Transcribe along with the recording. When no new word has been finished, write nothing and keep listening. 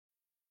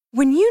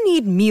When you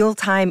need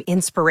mealtime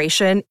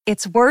inspiration,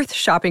 it's worth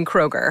shopping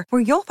Kroger,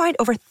 where you'll find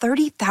over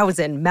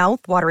 30,000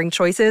 mouth-watering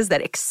choices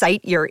that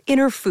excite your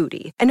inner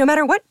foodie. And no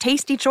matter what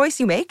tasty choice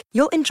you make,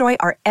 you'll enjoy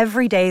our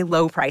everyday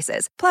low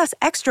prices, plus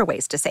extra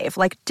ways to save,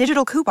 like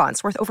digital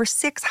coupons worth over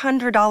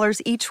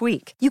 $600 each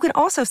week. You can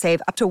also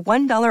save up to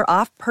 $1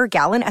 off per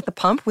gallon at the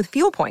pump with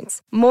fuel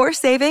points. More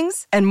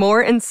savings and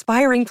more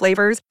inspiring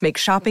flavors make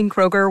shopping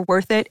Kroger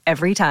worth it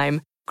every time.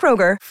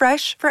 Kroger,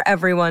 fresh for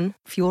everyone.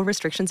 Fuel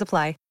restrictions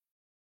apply.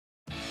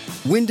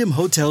 Wyndham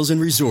Hotels and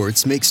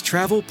Resorts makes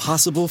travel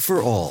possible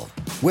for all.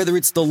 Whether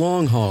it's the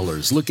long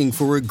haulers looking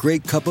for a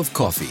great cup of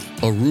coffee,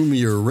 a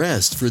roomier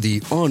rest for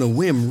the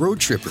on-a-whim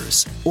road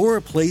trippers, or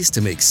a place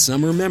to make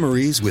summer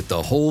memories with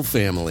the whole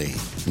family.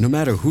 No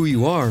matter who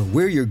you are,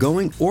 where you're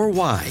going, or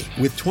why,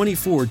 with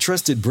 24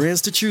 trusted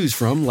brands to choose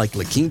from like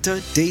La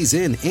Quinta, Days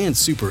Inn, and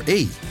Super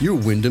 8, your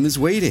Wyndham is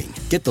waiting.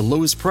 Get the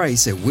lowest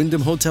price at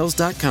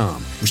WyndhamHotels.com.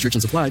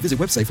 Restrictions apply. Visit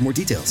website for more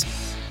details.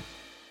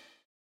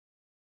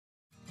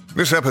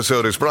 This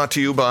episode is brought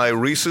to you by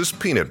Reese's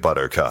Peanut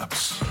Butter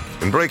Cups.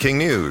 In breaking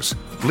news,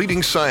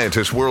 leading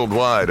scientists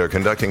worldwide are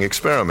conducting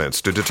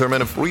experiments to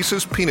determine if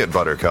Reese's Peanut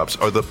Butter Cups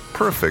are the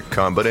perfect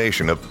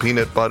combination of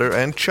peanut butter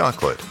and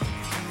chocolate.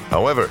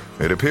 However,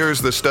 it appears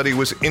the study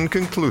was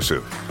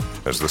inconclusive,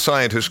 as the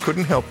scientists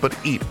couldn't help but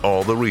eat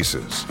all the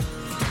Reese's.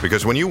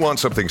 Because when you want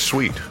something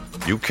sweet,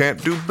 you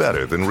can't do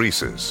better than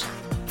Reese's.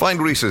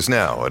 Find Reese's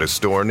now at a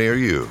store near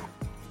you.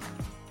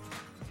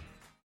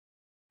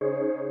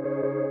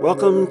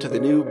 Welcome to the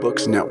New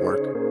Books Network.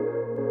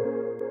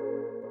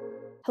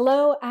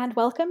 Hello and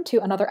welcome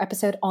to another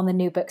episode on the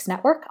New Books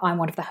Network. I'm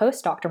one of the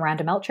hosts, Dr.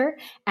 Miranda Melcher,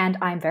 and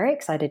I'm very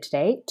excited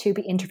today to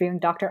be interviewing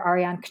Dr.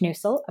 Ariane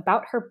Knussel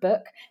about her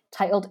book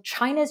titled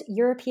China's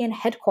European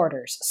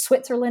Headquarters,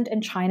 Switzerland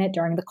and China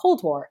During the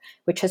Cold War,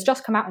 which has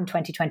just come out in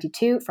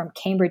 2022 from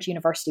Cambridge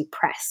University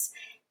Press.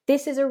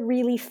 This is a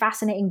really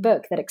fascinating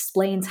book that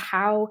explains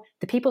how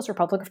the People's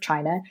Republic of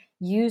China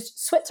used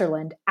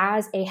Switzerland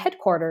as a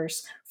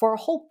headquarters for a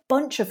whole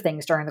bunch of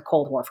things during the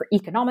Cold War, for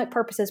economic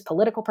purposes,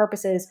 political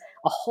purposes,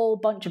 a whole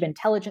bunch of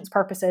intelligence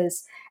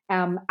purposes,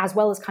 as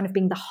well as kind of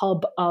being the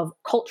hub of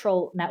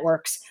cultural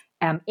networks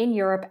in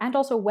Europe and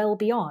also well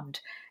beyond.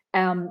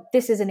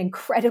 This is an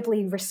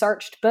incredibly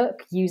researched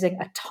book using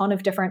a ton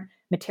of different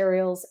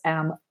materials,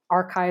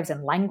 archives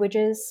and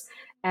languages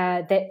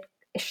that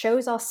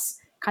shows us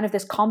kind of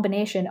this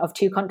combination of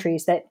two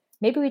countries that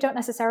maybe we don't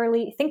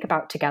necessarily think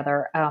about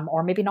together,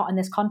 or maybe not in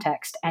this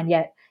context. And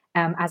yet,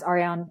 as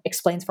Ariane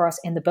explains for us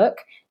in the book,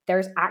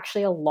 there's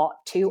actually a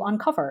lot to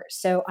uncover.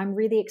 So I'm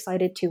really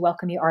excited to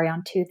welcome you,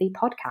 Ariane, to the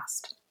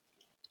podcast.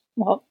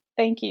 Well,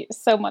 thank you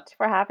so much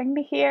for having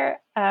me here,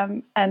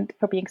 and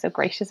for being so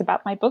gracious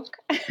about my book.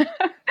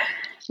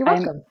 You're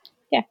welcome.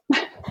 Yeah.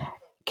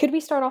 Could we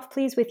start off,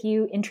 please, with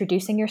you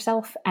introducing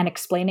yourself and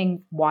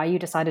explaining why you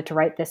decided to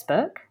write this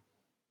book?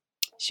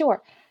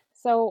 Sure.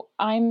 So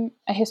I'm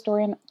a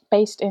historian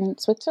based in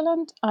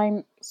Switzerland.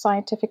 I'm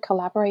scientific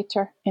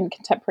collaborator in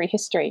contemporary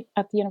history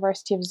at the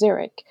University of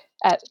Zurich.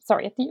 At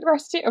the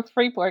University of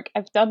Freiburg.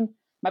 I've done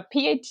my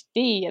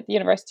PhD at the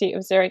University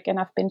of Zurich, and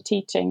I've been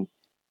teaching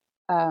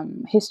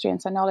history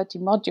and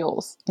sinology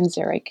modules in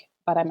Zurich,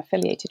 but I'm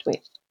affiliated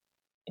with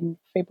in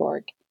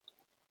Freiburg.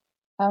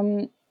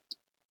 The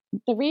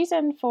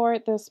reason for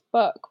this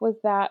book was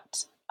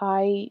that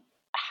I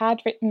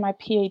had written my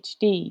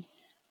PhD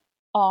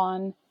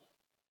on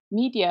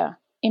media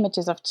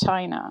images of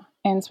China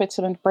in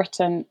Switzerland,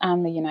 Britain,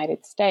 and the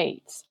United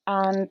States.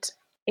 And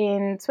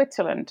in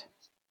Switzerland,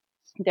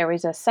 there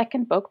is a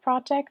second book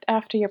project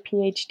after your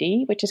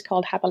PhD, which is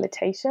called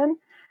Habilitation,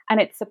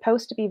 and it's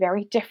supposed to be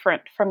very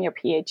different from your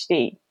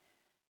PhD.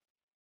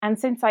 And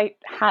since I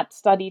had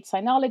studied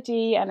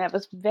sinology and I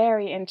was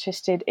very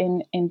interested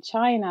in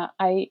China,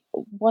 I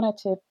wanted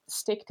to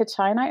stick to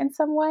China in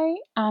some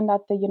way. And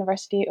at the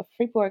University of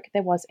Freiburg,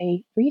 there was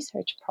a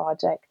research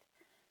project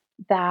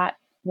that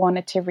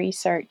wanted to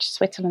research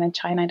Switzerland and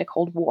China in the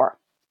Cold War.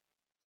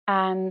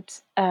 And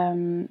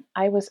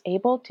I was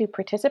able to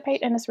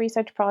participate in this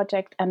research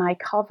project, and I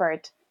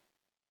covered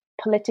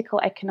political,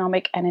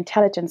 economic, and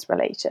intelligence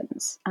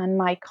relations. And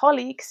my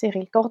colleague,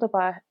 Cyril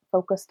Cordoba,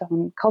 focused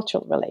on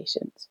cultural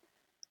relations.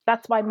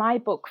 That's why my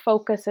book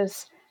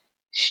focuses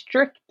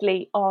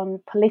strictly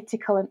on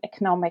political and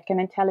economic and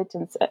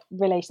intelligence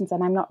relations,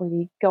 and I'm not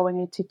really going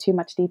into too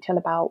much detail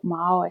about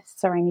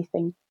Maoists or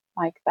anything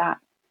like that.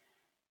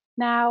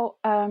 Now,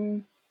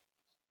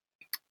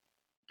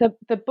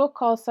 the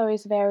book also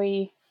is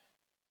very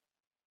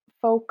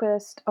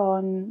focused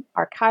on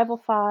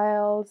archival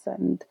files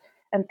and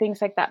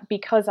things like that,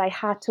 because I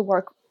had to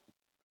work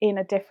in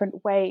a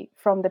different way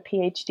from the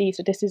PhD.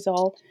 So this is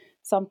all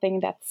something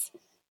that's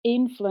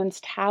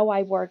influenced how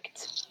I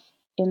worked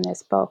in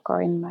this book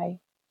or in my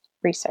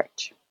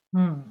research.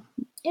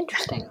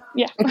 Interesting.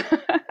 Yeah.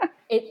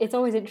 It's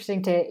always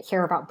interesting to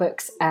hear about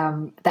books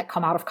that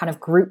come out of kind of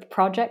group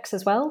projects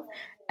as well.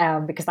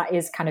 Because that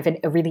is kind of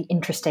a really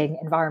interesting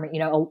environment.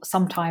 You know,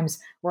 sometimes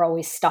we're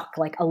always stuck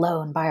like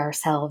alone by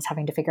ourselves,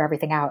 having to figure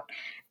everything out.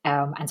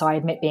 And so I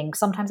admit being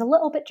sometimes a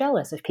little bit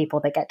jealous of people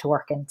that get to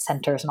work in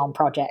centres and on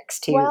projects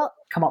to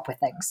come up with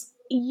things.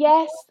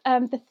 Yes.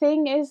 The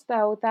thing is,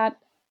 though, that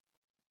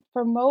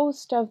for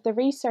most of the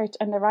research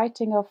and the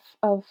writing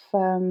of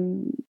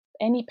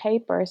any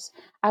papers,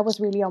 I was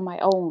really on my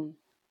own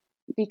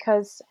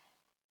because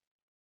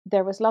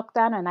there was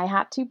lockdown and I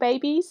had 2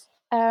 babies.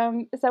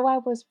 So I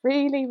was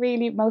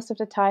really, most of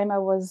the time I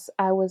was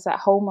at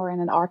home or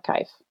in an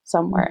archive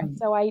somewhere. Mm-hmm.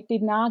 So I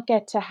did not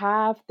get to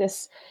have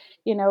this,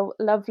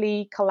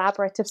 lovely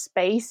collaborative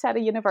space at a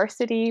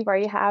university where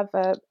you have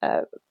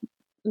a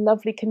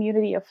lovely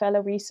community of fellow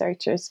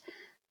researchers.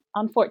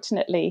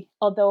 Unfortunately,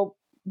 although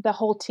the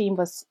whole team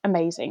was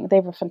amazing,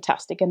 they were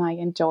fantastic, and I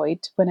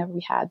enjoyed whenever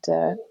we had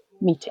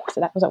meetings.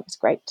 So that was always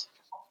great.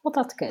 Well,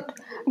 that's good.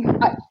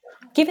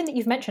 Given that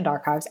you've mentioned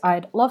archives,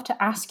 I'd love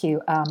to ask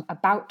you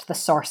about the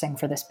sourcing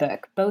for this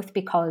book, both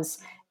because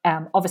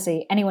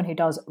obviously anyone who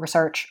does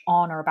research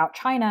on or about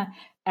China,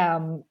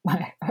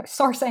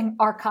 sourcing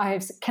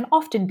archives can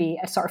often be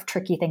a sort of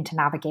tricky thing to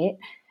navigate.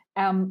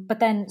 But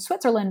then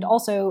Switzerland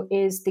also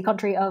is the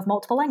country of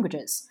multiple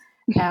languages,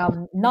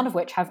 none of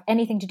which have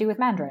anything to do with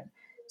Mandarin.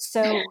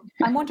 So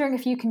I'm wondering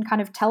if you can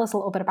kind of tell us a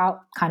little bit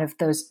about kind of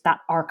those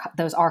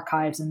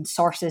archives and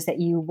sources that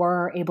you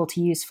were able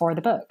to use for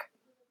the book.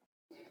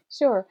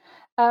 Sure.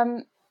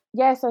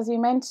 Yes, as you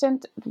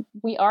mentioned,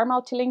 we are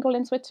multilingual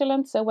in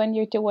Switzerland. So when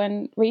you're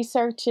doing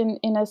research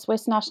in a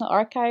Swiss National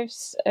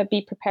Archives,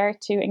 be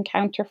prepared to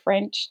encounter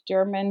French,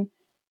 German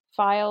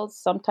files,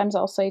 sometimes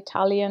also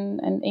Italian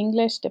and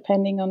English,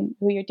 depending on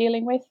who you're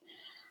dealing with.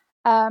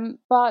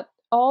 But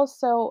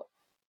also,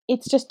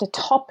 it's just a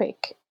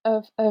topic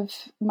of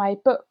my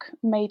book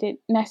made it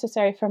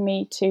necessary for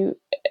me to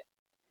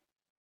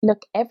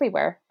look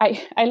everywhere. I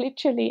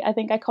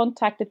think I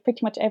contacted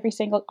pretty much every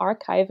single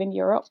archive in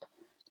Europe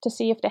to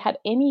see if they had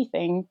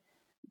anything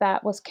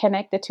that was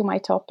connected to my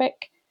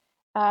topic.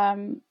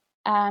 And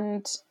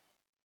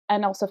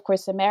also, of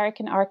course,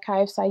 American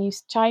archives. I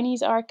used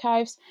Chinese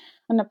archives.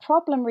 And the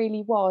problem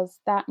really was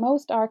that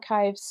most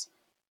archives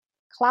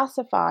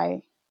classify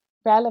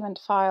relevant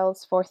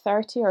files for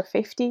 30 or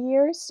 50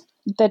 years.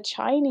 The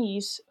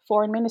Chinese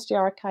Foreign Ministry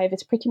Archive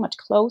is pretty much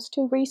closed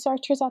to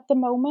researchers at the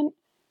moment.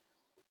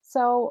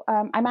 So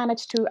I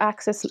managed to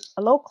access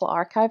a local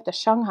archive, the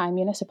Shanghai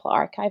Municipal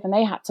Archive, and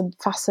they had some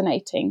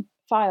fascinating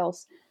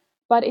files.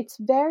 But it's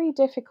very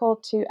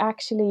difficult to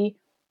actually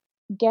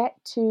get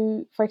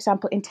to, for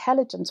example,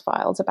 intelligence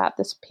files about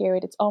this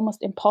period. It's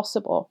almost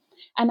impossible.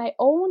 And I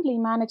only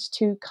managed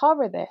to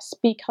cover this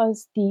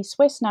because the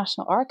Swiss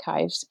National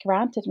Archives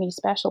granted me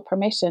special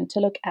permission to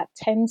look at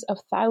tens of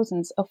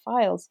thousands of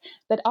files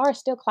that are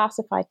still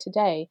classified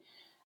today.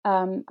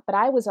 But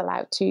I was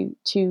allowed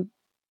to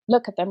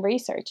look at them,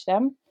 research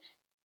them.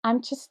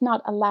 I'm just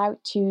not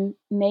allowed to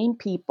name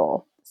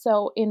people.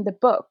 So in the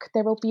book,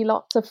 there will be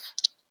lots of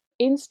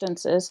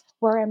instances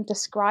where I'm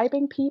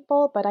describing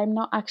people, but I'm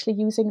not actually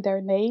using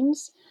their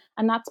names.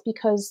 And that's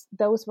because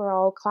those were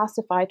all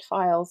classified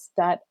files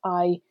that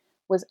I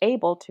was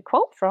able to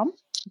quote from,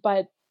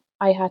 but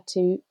I had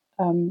to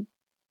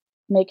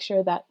make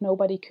sure that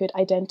nobody could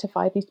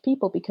identify these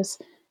people because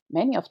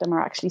many of them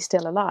are actually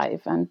still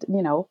alive. And,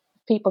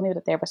 people knew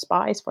that they were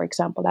spies, for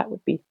example, that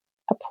would be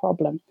a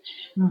problem.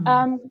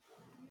 Mm-hmm.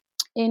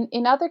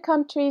 In other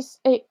countries,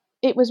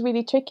 it was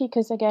really tricky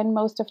because, again,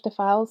 most of the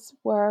files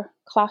were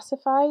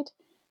classified,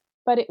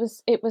 but it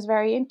was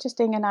very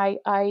interesting. And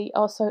I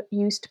also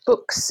used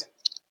books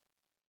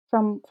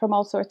from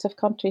all sorts of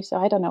countries. So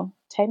I don't know,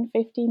 10,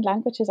 15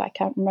 languages. I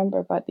can't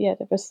remember, but yeah,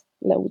 there was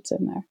loads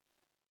in there.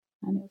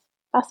 And it was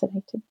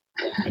fascinating.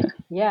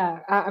 Yeah.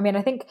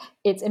 I think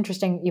it's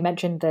interesting. You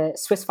mentioned the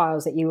Swiss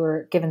files that you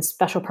were given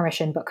special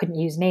permission but couldn't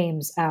use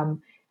names.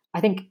 I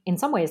think in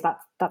some ways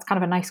that's kind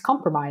of a nice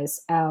compromise.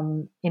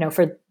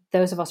 For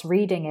those of us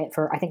reading it,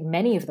 for I think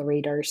many of the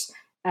readers,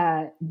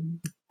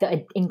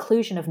 the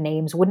inclusion of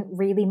names wouldn't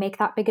really make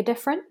that big a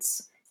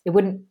difference. It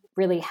wouldn't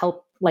really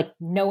help, like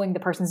knowing the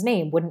person's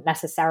name wouldn't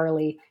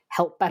necessarily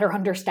help better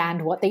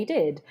understand what they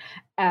did.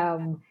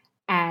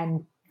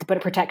 But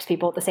it protects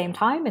people at the same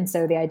time. And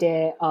so the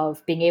idea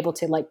of being able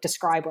to like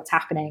describe what's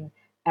happening,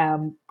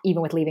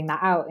 even with leaving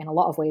that out in a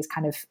lot of ways,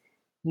 kind of,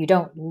 you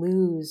don't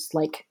lose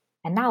like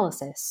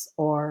analysis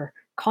or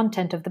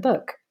content of the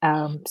book.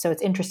 So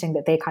it's interesting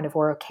that they kind of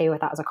were okay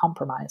with that as a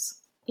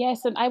compromise.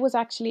 Yes, and I was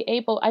actually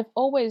I've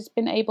always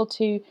been able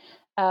to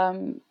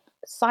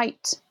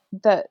cite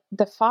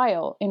the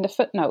file in the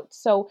footnotes.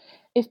 So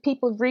if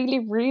people really,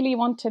 really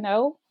want to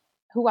know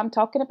who I'm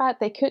talking about,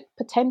 they could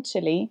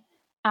potentially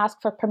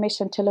ask for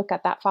permission to look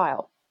at that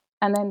file.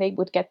 And then they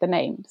would get the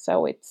name.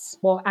 So it's...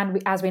 Well,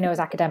 and as we know as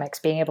academics,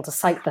 being able to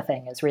cite the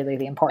thing is really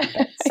the important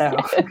bit. So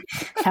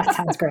that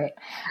sounds great.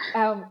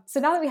 So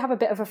now that we have a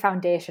bit of a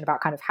foundation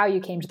about kind of how you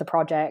came to the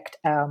project,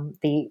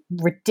 the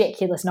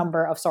ridiculous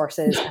number of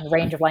sources and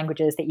range of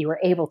languages that you were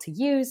able to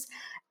use,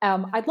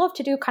 I'd love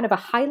to do kind of a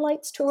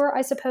highlights tour,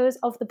 I suppose,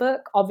 of the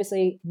book.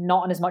 Obviously,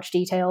 not in as much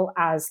detail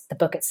as the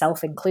book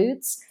itself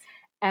includes.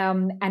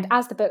 And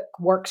as the book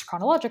works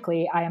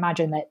chronologically, I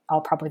imagine that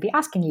I'll probably be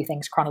asking you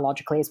things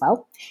chronologically as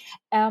well.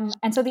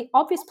 And so the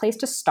obvious place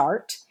to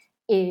start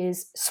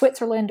is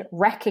Switzerland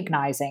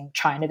recognizing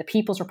China, the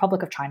People's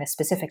Republic of China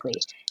specifically,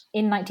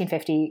 in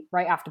 1950,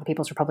 right after the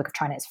People's Republic of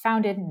China is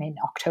founded in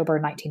October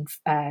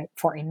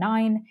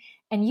 1949.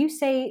 And you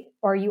say,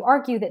 or you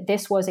argue, that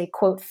this was a,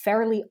 quote,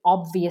 fairly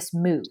obvious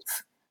move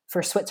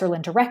for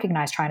Switzerland to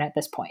recognize China at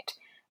this point.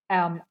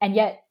 And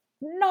yet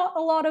not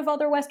a lot of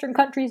other Western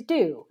countries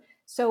do.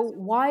 So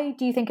why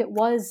do you think it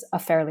was a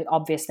fairly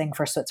obvious thing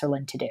for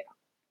Switzerland to do?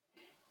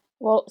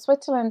 Well,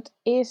 Switzerland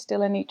is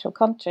still a neutral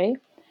country.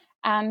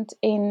 And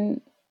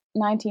in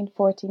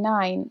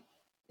 1949,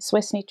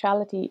 Swiss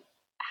neutrality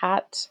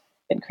had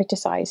been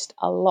criticized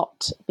a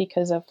lot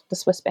because of the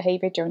Swiss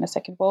behavior during the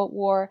Second World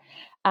War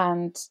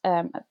and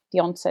at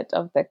the onset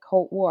of the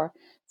Cold War.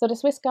 So the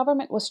Swiss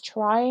government was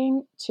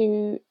trying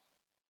to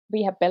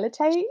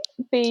rehabilitate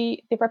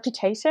the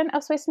reputation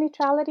of Swiss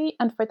neutrality.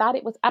 And for that,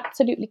 it was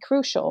absolutely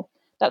crucial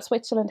that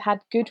Switzerland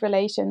had good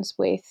relations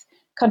with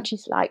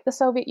countries like the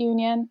Soviet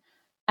Union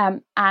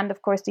and,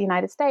 of course, the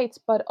United States,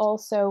 but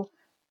also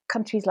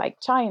countries like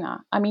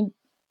China. I mean,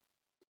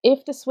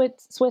 if the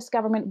Swiss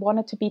government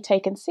wanted to be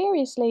taken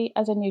seriously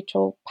as a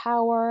neutral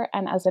power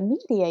and as a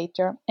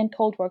mediator in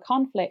Cold War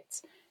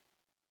conflicts,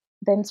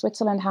 then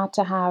Switzerland had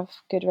to have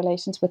good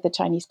relations with the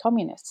Chinese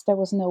communists. There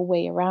was no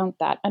way around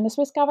that. And the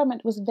Swiss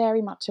government was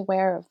very much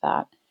aware of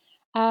that.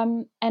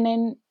 And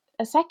then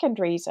a second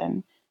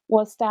reason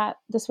was that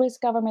the Swiss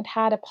government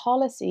had a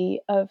policy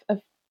of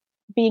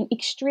being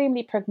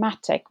extremely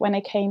pragmatic when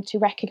it came to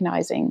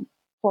recognizing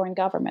foreign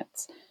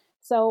governments.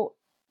 So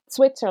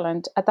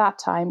Switzerland at that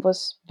time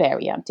was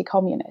very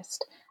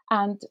anti-communist,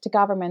 and the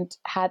government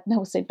had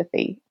no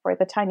sympathy for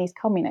the Chinese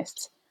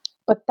communists.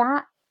 But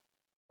that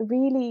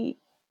really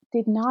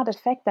did not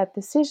affect that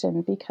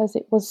decision, because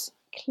it was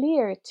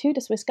clear to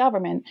the Swiss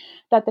government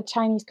that the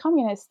Chinese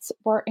communists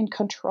were in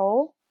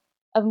control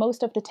of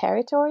most of the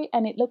territory,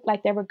 and it looked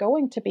like they were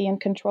going to be in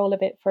control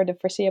of it for the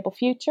foreseeable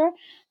future.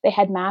 They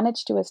had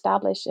managed to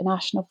establish a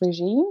national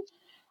regime.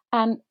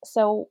 And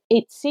so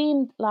it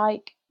seemed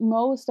like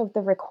most of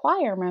the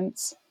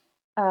requirements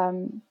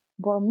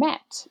were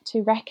met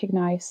to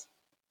recognize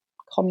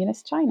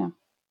communist China.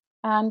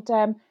 And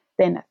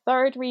then a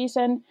third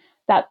reason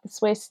that the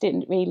Swiss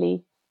didn't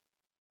really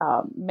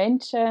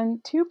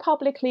mention too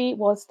publicly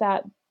was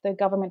that the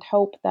government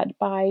hoped that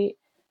by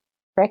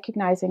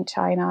recognizing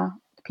China,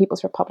 the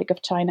People's Republic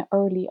of China,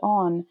 early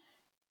on,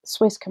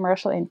 Swiss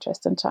commercial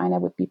interests in China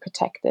would be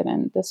protected,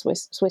 and the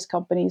Swiss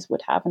companies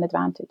would have an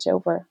advantage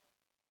over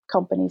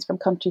companies from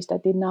countries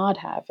that did not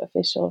have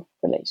official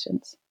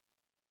relations.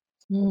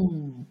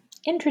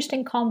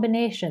 Interesting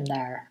combination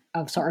there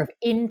of sort of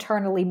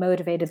internally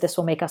motivated, this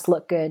will make us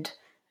look good,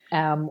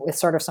 with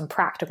sort of some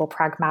practical,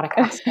 pragmatic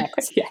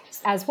aspects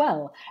Yes. as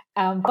well.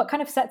 But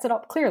kind of sets it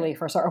up clearly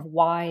for sort of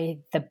why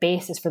the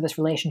basis for this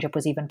relationship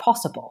was even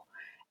possible.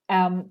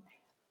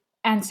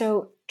 And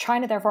so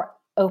China therefore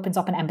opens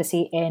up an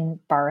embassy in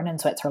Bern in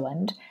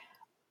Switzerland.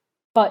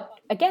 But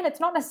again, it's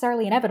not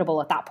necessarily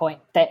inevitable at that point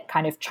that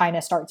kind of China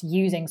starts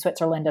using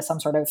Switzerland as some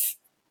sort of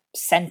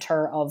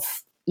center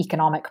of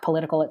economic,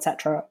 political,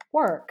 etc.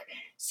 work.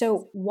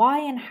 So why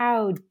and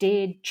how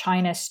did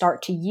China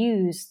start to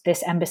use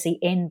this embassy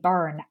in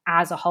Bern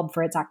as a hub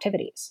for its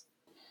activities?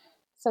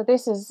 So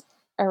this is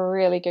a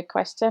really good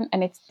question,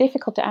 and it's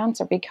difficult to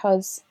answer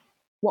because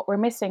what we're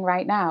missing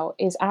right now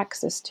is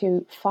access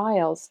to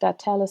files that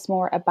tell us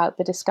more about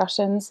the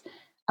discussions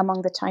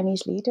among the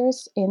Chinese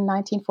leaders in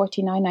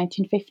 1949,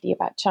 1950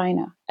 about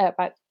China,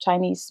 about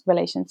Chinese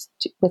relations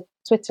with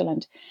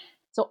Switzerland.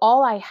 So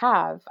all I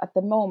have at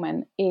the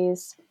moment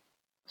is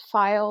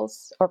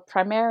files, or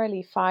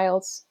primarily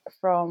files,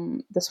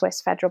 from the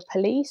Swiss Federal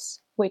Police,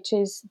 which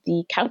is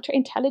the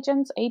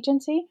counterintelligence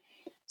agency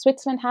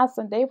Switzerland has,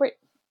 and they were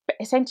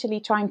essentially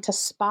trying to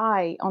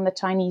spy on the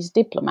Chinese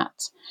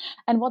diplomats.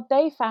 And what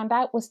they found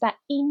out was that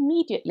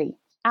immediately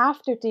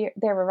after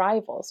their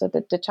arrival, so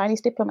the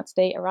Chinese diplomats,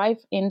 they arrive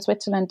in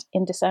Switzerland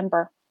in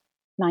December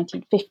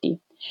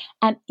 1950,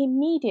 and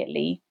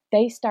immediately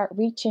they start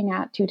reaching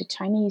out to the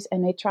Chinese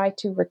and they try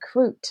to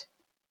recruit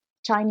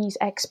Chinese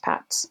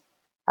expats.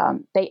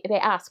 They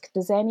ask,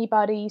 does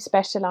anybody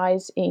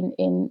specialize in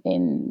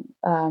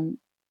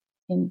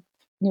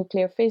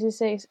nuclear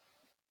physics?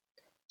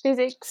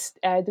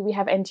 Do we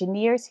have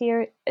engineers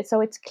here?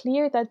 So it's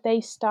clear that they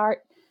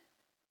start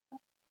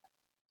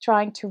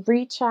trying to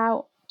reach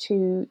out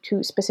to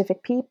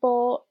specific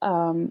people.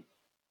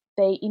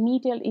 They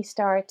immediately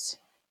start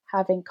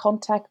having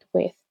contact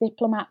with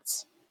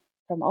diplomats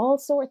from all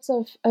sorts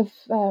of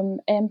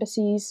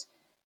embassies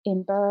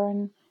in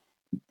Bern.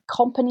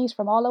 Companies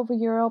from all over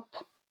Europe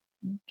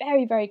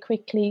very, very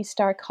quickly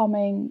start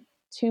coming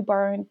to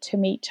Bern to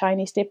meet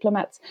Chinese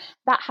diplomats.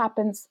 That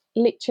happens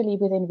literally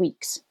within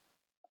weeks.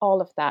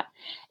 All of that.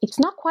 It's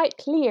not quite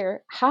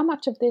clear how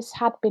much of this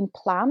had been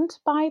planned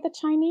by the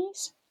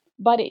Chinese,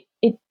 but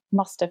it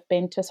must have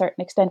been to a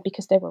certain extent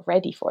because they were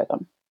ready for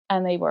them.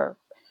 And they were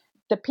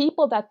the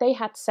people that they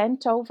had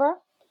sent over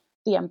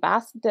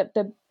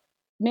the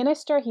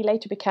minister, he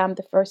later became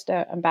the first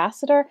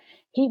ambassador.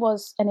 He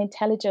was an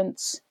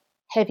intelligence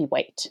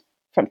heavyweight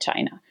from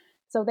China.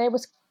 So there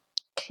was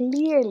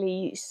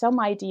clearly some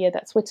idea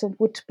that Switzerland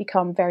would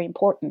become very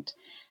important.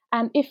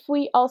 And if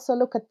we also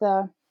look at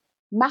the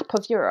map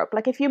of Europe,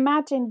 like if you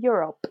imagine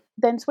Europe,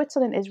 then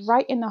Switzerland is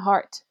right in the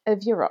heart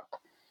of Europe.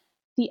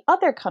 The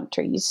other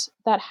countries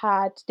that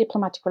had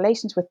diplomatic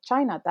relations with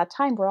China at that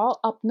time were all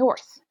up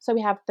north. So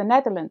we have the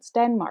Netherlands,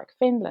 Denmark,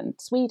 Finland,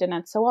 Sweden,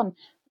 and so on.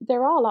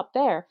 They're all up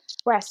there,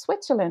 whereas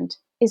Switzerland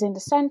is in the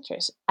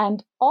centers.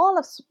 And all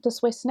of the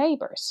Swiss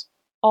neighbors,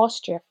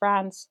 Austria,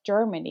 France,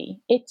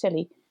 Germany,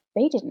 Italy,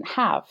 they didn't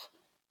have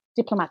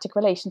diplomatic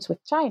relations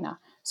with China.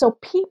 So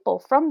people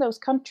from those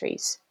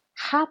countries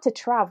had to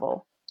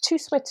travel to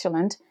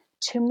Switzerland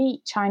to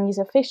meet Chinese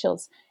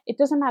officials. It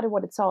doesn't matter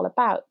what it's all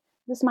about.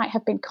 This might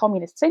have been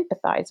communist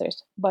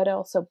sympathizers, but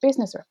also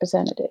business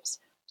representatives.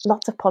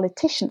 Lots of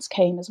politicians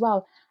came as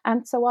well,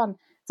 and so on.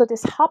 So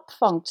this hub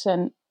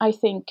function, I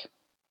think,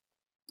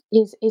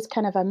 is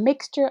kind of a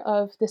mixture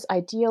of this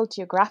ideal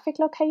geographic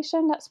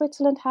location that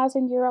Switzerland has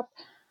in Europe,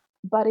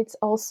 but it's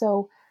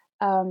also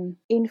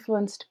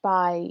influenced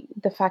by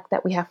the fact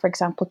that we have, for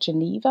example,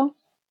 Geneva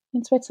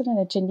in Switzerland.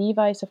 And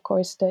Geneva is, of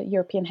course, the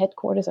European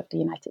headquarters of the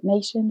United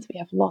Nations. We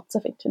have lots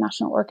of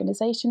international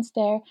organizations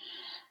there.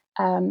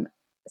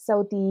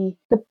 So the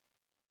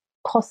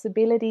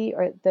possibility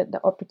or the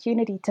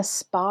opportunity to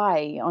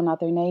spy on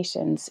other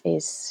nations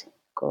is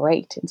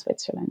great in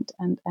Switzerland,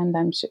 and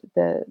I'm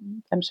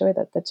sure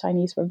that the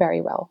Chinese were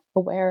very well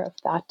aware of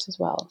that as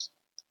well.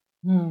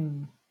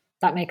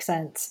 That makes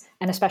sense,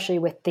 and especially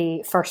with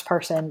the first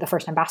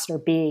ambassador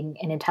being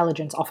an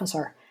intelligence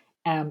officer,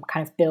 kind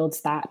of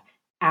builds that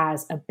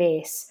as a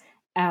base.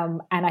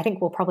 And I think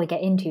we'll probably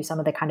get into some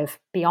of the kind of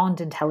beyond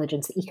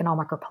intelligence, the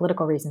economic or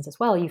political reasons as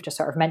well. You've just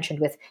sort of mentioned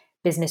with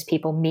business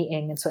people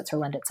meeting in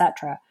Switzerland,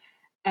 etc.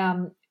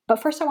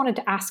 But first I wanted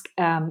to ask,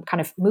 kind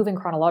of moving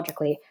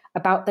chronologically,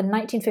 about the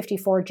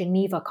 1954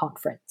 Geneva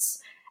Conference,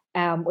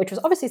 which was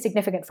obviously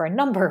significant for a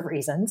number of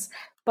reasons,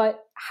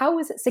 but how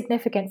was it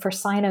significant for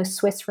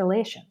Sino-Swiss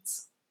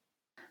relations?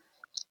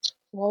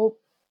 Well,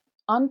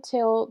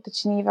 until the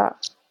Geneva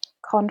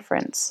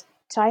Conference,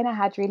 China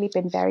had really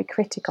been very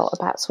critical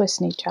about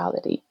Swiss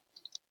neutrality.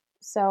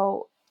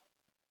 So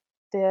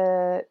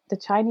the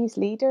Chinese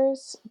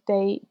leaders,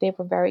 they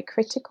were very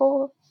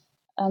critical,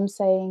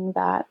 saying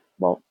that,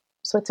 well,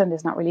 Switzerland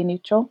is not really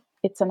neutral.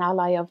 It's an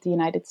ally of the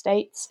United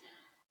States.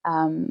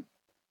 And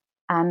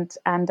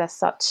as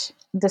such,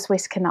 the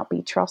Swiss cannot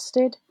be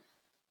trusted.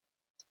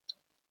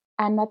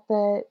 And at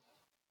the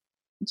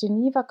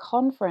Geneva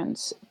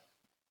Conference,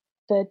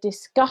 the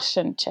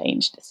discussion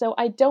changed. So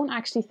I don't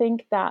actually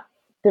think that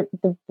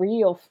the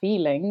real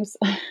feelings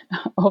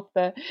of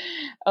the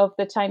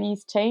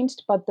Chinese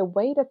changed, but the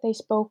way that they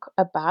spoke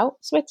about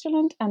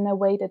Switzerland and the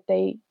way that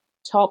they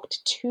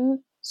talked to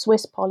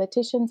Swiss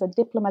politicians and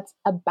diplomats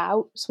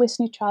about Swiss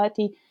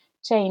neutrality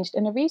changed.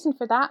 And the reason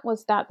for that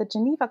was that the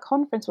Geneva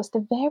Conference was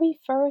the very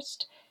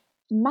first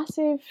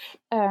massive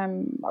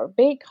or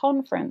big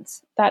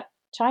conference that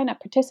China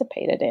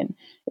participated in.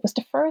 It was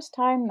the first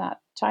time that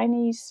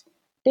Chinese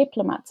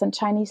diplomats and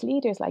Chinese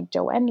leaders like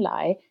Zhou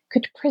Enlai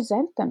could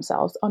present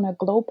themselves on a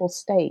global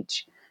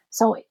stage.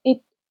 So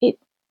it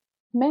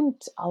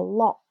meant a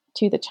lot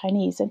to the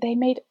Chinese, and they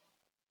made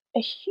a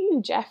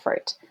huge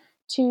effort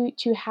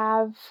to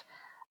have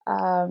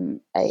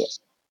a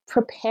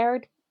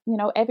prepared,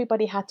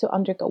 everybody had to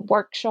undergo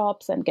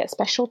workshops and get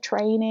special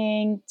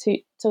training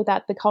so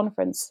that the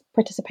conference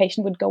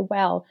participation would go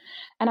well.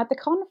 And at the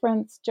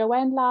conference, Zhou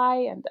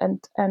Enlai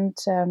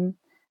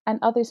and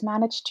others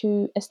managed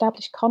to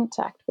establish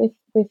contact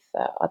with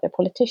other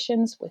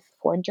politicians, with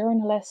foreign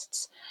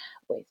journalists,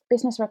 with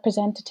business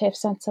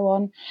representatives, and so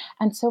on.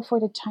 And so for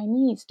the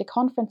Chinese, the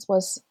conference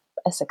was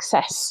a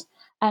success.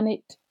 And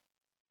it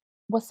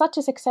was such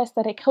a success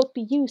that it could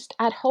be used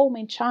at home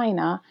in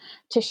China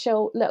to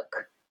show,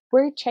 look,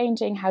 we're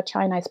changing how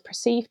China is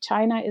perceived.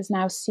 China is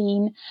now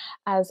seen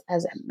as a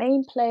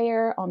main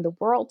player on the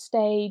world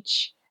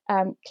stage.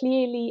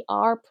 Clearly,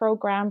 our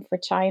program for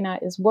China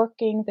is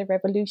working. The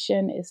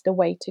revolution is the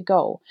way to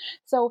go.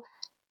 So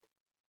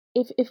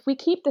if we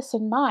keep this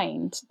in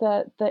mind,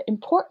 the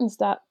importance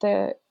that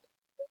the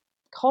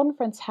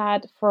conference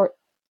had for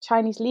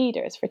Chinese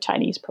leaders, for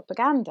Chinese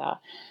propaganda,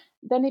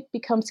 then it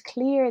becomes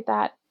clear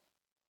that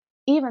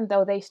even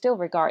though they still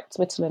regard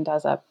Switzerland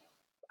as a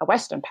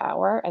Western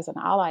power, as an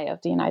ally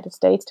of the United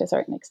States to a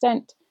certain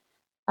extent,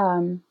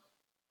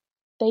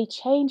 they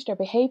changed their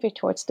behavior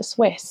towards the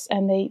Swiss,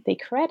 and they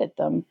credit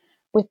them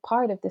with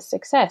part of this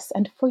success.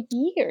 And for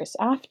years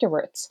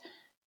afterwards,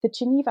 the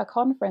Geneva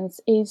Conference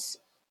is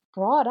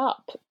brought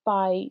up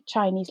by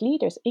Chinese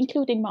leaders,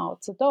 including Mao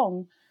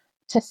Zedong,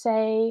 to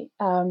say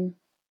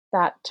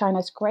that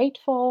China's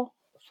grateful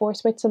for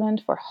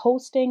Switzerland for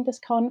hosting this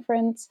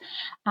conference,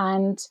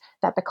 and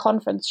that the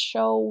conference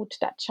showed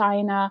that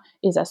China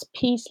is as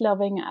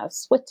peace-loving as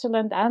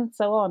Switzerland, and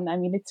so on. I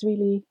mean,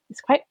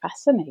 it's quite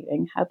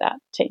fascinating how that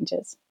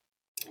changes.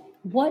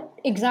 What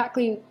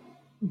exactly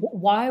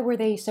why were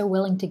they so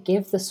willing to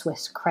give the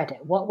Swiss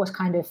credit? What was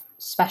kind of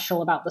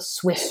special about the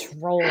Swiss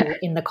role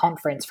in the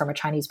conference from a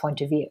Chinese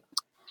point of view?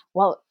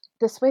 Well,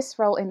 the Swiss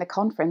role in the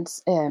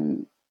conference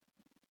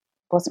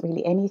wasn't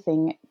really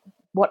anything.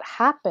 What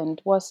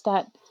happened was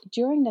that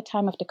during the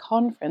time of the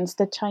conference,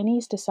 the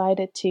Chinese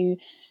decided to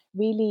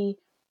really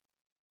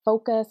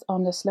focus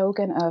on the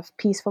slogan of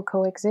peaceful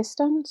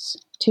coexistence,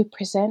 to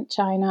present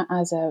China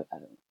as a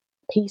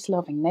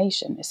peace-loving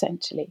nation,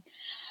 essentially.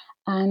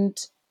 And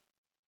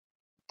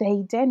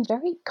they then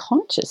very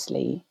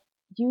consciously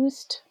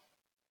used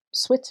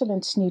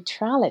Switzerland's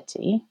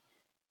neutrality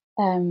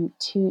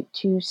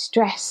to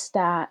stress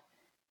that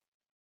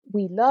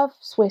we love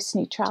Swiss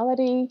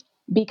neutrality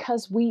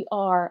because we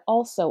are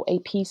also a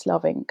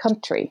peace-loving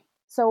country.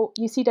 So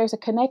you see there's a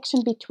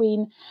connection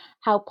between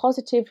how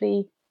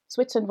positively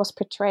Switzerland was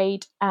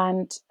portrayed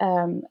and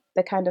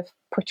the kind of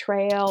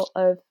portrayal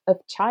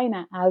of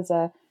China as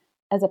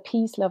a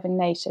peace-loving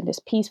nation, this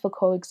peaceful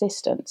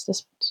coexistence,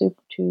 this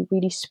to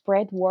really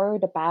spread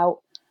word about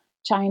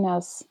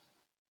China's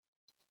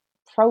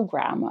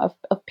program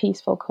of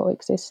peaceful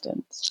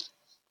coexistence.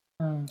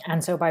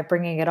 And so by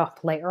bringing it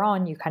up later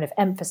on, you kind of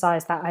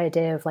emphasize that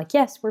idea of like,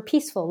 yes, we're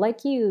peaceful,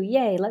 like you,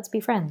 yay, let's be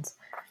friends.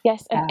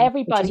 Yes, and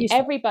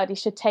everybody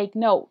should take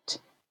note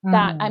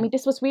that, I mean,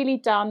 this was really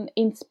done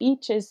in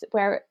speeches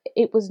where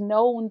it was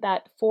known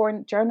that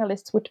foreign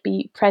journalists would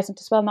be present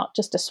as well, not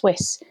just the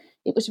Swiss.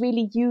 It was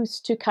really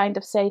used to kind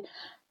of say,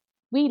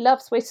 we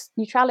love Swiss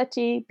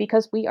neutrality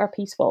because we are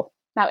peaceful.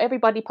 Now,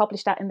 everybody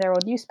published that in their own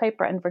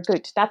newspaper and we're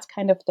good. That's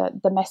kind of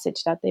the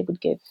message that they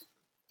would give.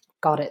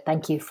 Got it.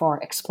 Thank you for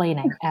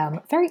explaining.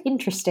 Very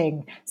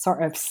interesting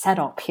sort of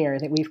setup here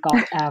that we've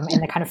got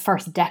in the kind of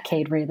first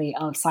decade, really,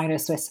 of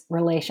Sino-Swiss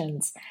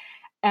relations.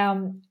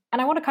 And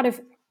I want to kind of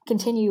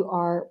continue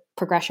our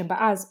progression, but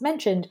as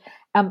mentioned,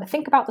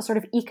 think about the sort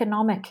of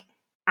economic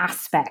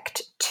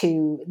aspect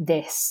to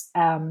this,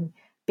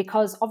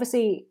 because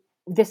obviously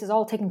this is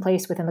all taking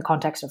place within the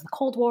context of the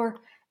Cold War.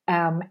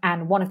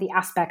 And one of the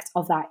aspects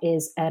of that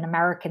is an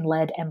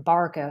American-led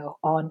embargo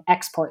on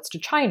exports to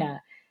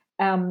China.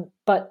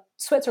 But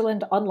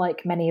Switzerland,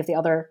 unlike many of the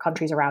other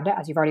countries around it,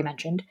 as you've already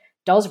mentioned,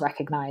 does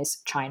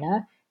recognize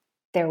China.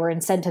 There were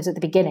incentives at the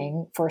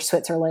beginning for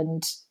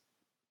Switzerland,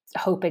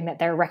 hoping that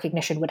their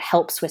recognition would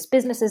help Swiss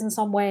businesses in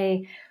some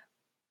way.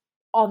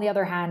 On the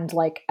other hand,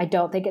 like, I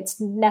don't think it's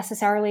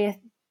necessarily a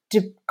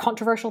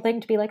controversial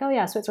thing to be like, oh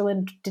yeah,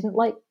 Switzerland didn't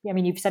like, I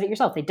mean, you've said it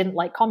yourself, they didn't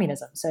like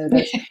communism. So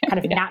there's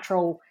kind of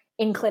natural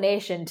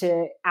inclination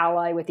to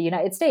ally with the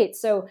United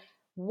States. So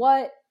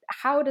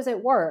how does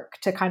it work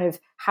to kind of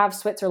have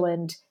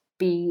Switzerland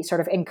be sort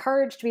of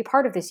encouraged to be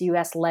part of this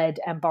US-led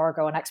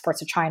embargo on exports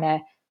to China,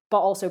 but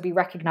also be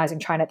recognizing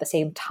China at the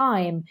same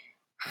time?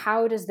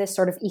 How does this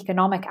sort of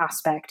economic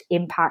aspect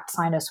impact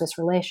Sino-Swiss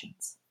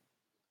relations?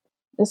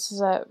 This is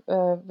a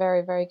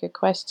very, very good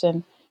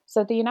question.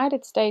 So the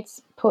United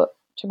States put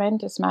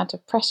tremendous amount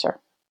of pressure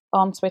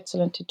on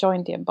Switzerland to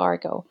join the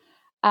embargo.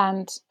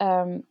 And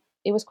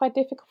it was quite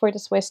difficult for the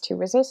Swiss to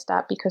resist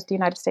that because the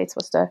United States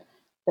was the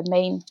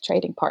main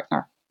trading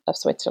partner of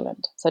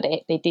Switzerland. So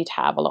they did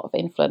have a lot of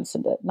influence.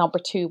 And the number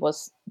two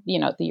was,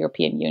 the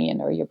European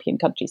Union or European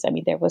countries. I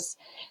mean, it was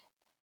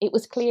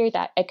clear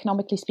that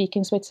economically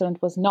speaking, Switzerland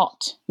was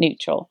not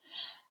neutral.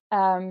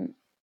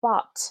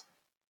 But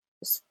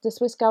the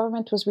Swiss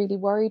government was really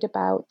worried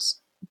about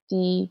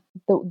the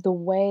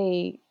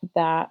way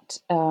that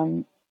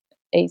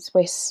a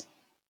Swiss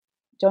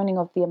joining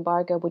of the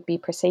embargo would be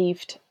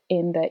perceived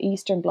in the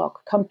Eastern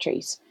Bloc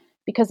countries.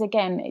 Because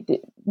again,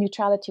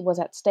 neutrality was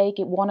at stake.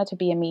 It wanted to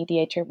be a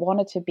mediator. It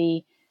wanted to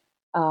be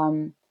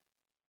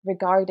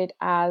regarded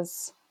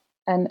as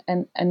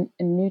a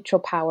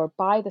neutral power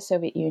by the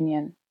Soviet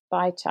Union,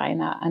 by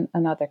China,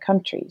 and other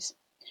countries.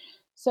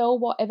 So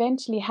what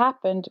eventually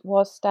happened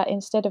was that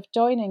instead of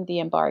joining the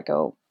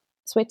embargo,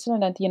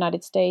 Switzerland and the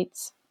United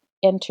States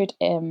entered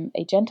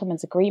a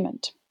gentleman's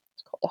agreement.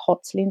 It's called the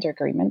Hot-Cylinder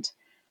Agreement,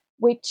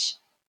 which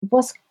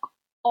was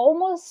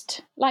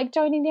almost like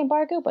joining the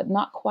embargo, but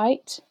not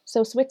quite.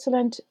 So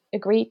Switzerland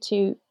agreed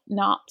to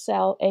not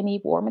sell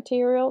any war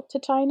material to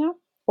China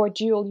or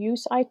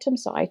dual-use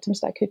items, so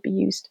items that could be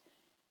used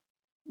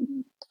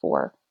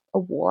for a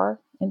war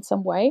in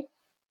some way.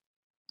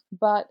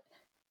 But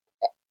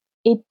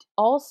it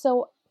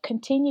also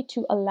continued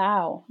to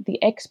allow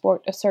the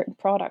export of certain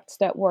products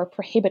that were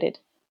prohibited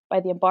by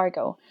the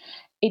embargo.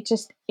 It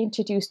just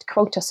introduced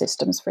quota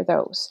systems for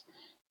those.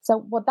 So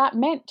what that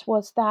meant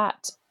was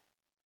that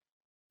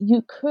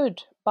you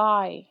could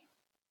buy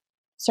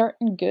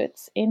certain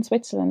goods in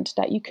Switzerland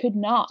that you could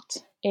not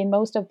in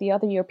most of the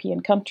other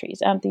European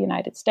countries and the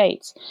United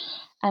States,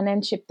 and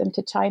then ship them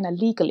to China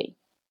legally.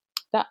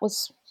 That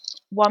was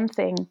one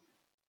thing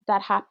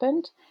that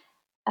happened.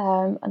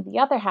 On the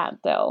other hand,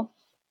 though,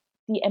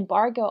 the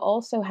embargo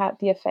also had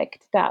the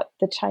effect that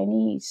the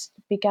Chinese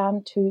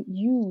began to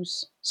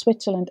use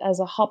Switzerland as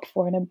a hub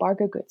for an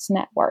embargo goods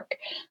network.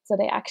 So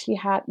they actually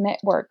had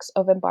networks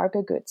of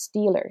embargo goods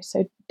dealers.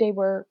 So they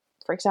were,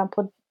 for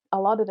example, a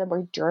lot of them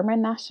were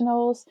German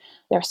nationals.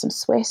 There are some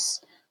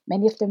Swiss,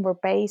 Many of them were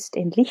based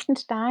in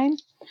Liechtenstein,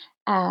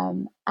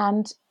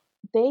 and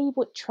they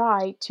would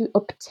try to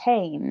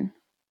obtain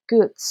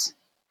goods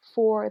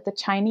for the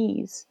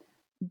Chinese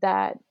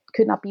that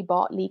could not be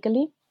bought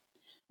legally.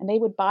 And they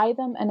would buy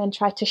them and then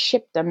try to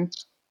ship them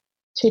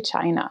to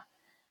China.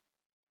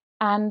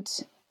 And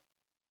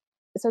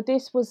so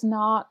this was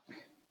not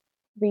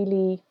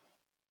really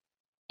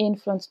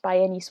influenced by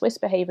any Swiss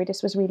behavior.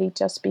 This was really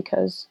just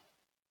because,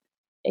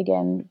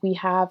 again, we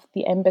have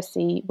the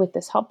embassy with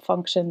this hub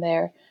function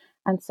there.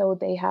 And so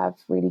they have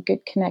really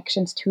good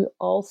connections to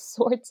all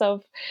sorts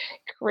of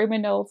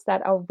criminals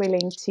that are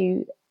willing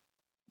to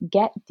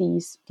get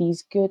these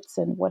goods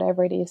and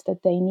whatever it is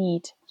that they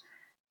need.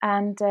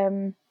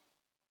 And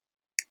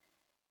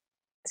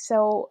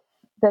so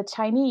the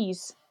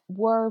Chinese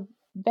were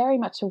very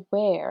much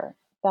aware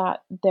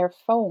that their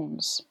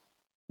phones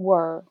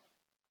were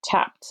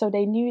tapped. So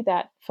they knew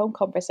that phone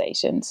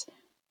conversations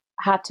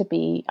had to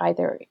be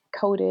either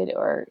coded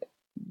or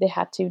they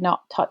had to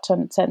not touch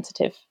on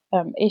sensitive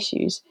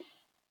issues.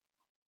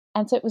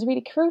 And so it was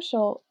really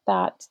crucial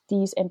that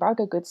these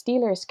embargo goods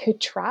dealers could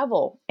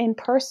travel in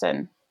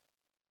person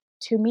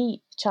to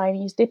meet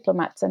Chinese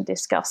diplomats and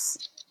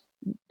discuss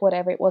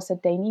whatever it was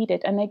that they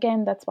needed. And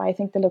again, that's why I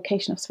think the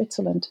location of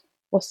Switzerland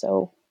was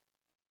so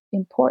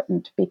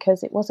important,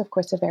 because it was, of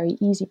course, a very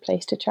easy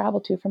place to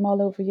travel to from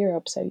all over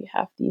Europe. So you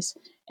have these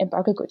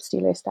embargo goods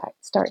dealers that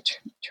start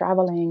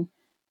traveling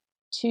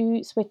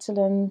to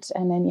Switzerland,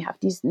 and then you have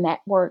these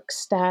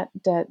networks that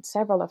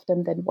several of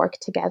them then work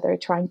together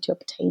trying to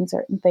obtain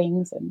certain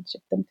things and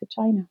ship them to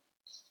China.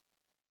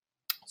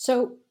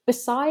 So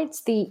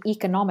besides the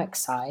economic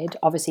side,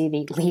 obviously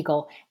the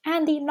legal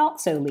and the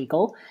not so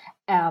legal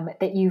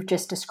that you've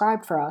just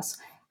described for us,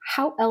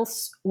 how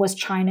else was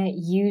China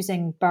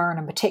using Bern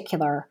in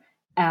particular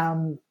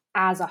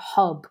as a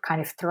hub kind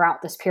of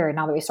throughout this period?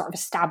 Now that we sort of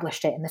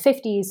established it in the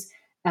 50s,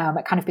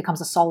 it kind of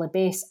becomes a solid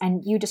base.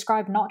 And you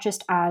described not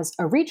just as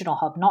a regional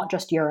hub, not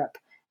just Europe,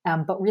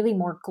 but really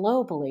more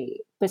globally.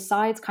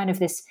 Besides kind of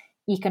this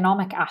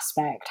economic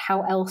aspect,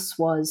 how else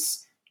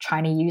was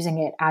China using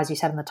it, as you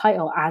said in the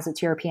title, as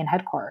its European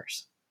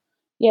headquarters?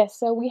 Yes,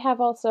 so we have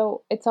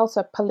it's also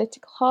a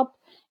political hub.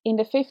 In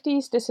the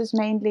 50s, this is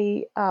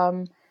mainly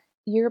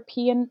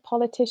European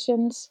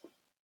politicians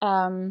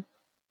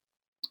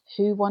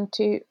who want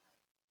to,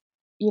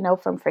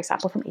 for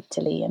example, from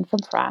Italy and from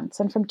France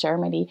and from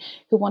Germany,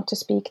 who want to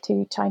speak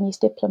to Chinese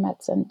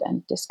diplomats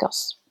and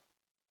discuss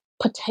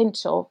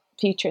potential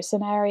future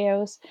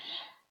scenarios.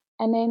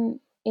 And then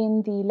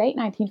in the late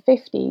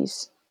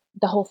 1950s,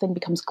 the whole thing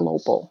becomes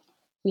global.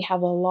 We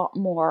have a lot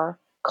more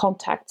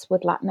contacts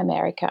with Latin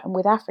America and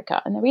with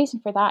Africa. And the reason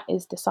for that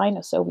is the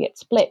Sino-Soviet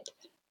split,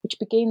 which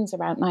begins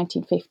around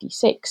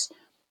 1956.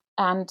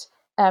 And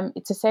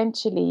it's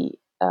essentially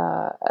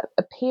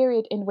a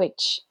period in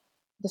which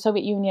the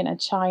Soviet Union and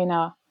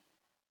China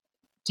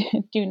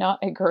do not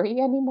agree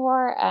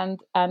anymore, and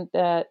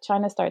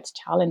China starts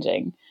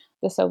challenging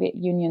the Soviet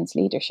Union's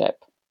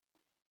leadership,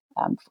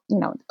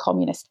 the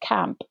communist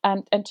camp,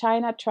 and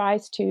China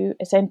tries to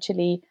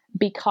essentially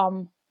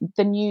become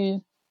the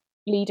new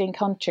leading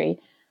country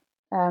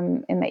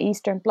in the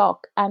Eastern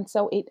Bloc, and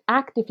so it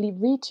actively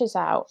reaches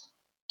out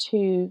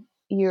to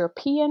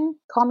European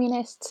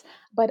communists,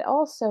 but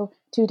also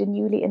to the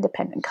newly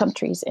independent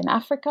countries in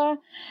Africa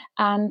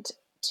and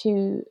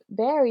to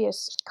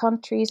various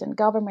countries and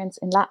governments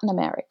in Latin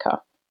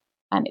America.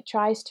 And it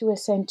tries to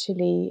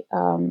essentially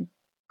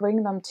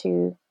bring them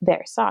to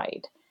their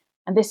side.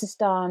 And this is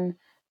done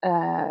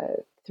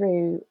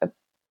through,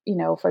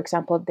 for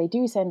example, they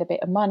do send a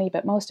bit of money,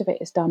 but most of it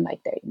is done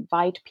like they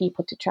invite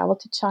people to travel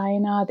to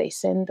China. They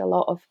send a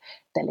lot of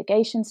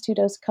delegations to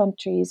those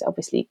countries.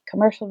 Obviously,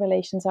 commercial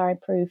relations are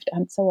improved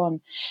and so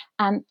on.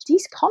 And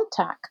these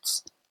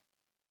contacts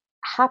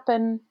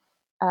happen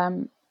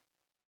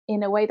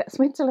in a way that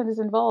Switzerland is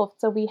involved.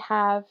 So we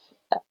have,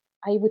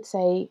 I would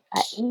say,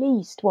 at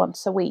least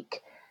once a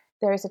week,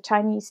 there is a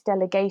Chinese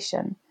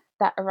delegation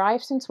that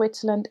arrives in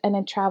Switzerland and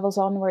then travels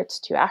onwards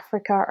to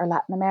Africa or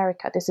Latin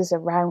America. This is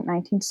around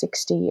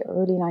 1960,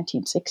 early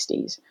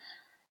 1960s.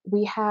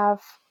 We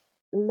have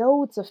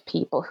loads of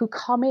people who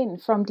come in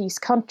from these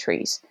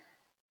countries.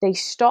 They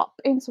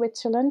stop in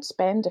Switzerland,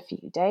 spend a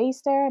few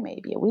days there,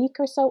 maybe a week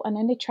or so, and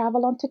then they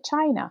travel on to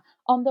China.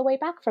 On the way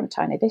back from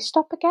China, they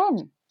stop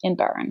again in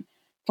Bern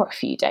for a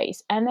few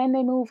days, and then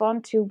they move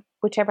on to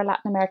whichever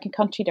Latin American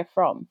country they're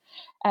from.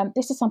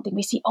 This is something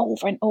we see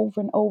over and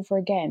over and over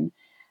again.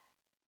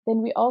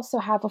 Then we also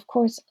have, of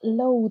course,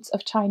 loads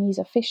of Chinese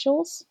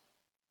officials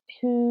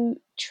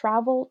who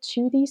travel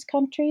to these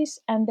countries,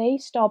 and they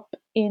stop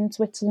in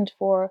Switzerland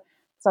for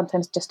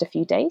sometimes just a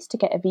few days to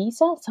get a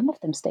visa. Some of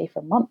them stay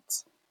for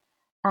months.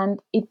 And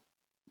it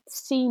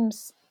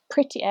seems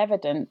pretty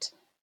evident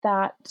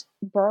that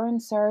Bern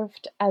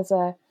served as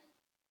a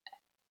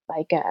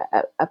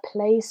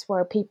place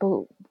where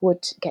people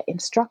would get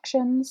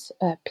instructions,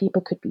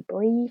 people could be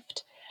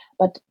briefed,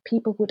 but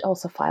people would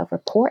also file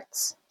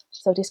reports.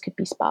 So this could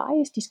be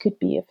spies, these could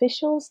be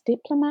officials,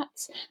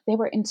 diplomats. They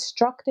were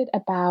instructed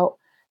about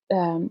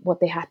what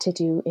they had to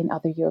do in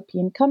other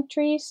European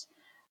countries.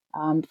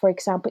 For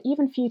example,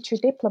 even future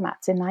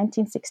diplomats in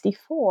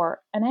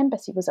 1964, an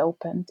embassy was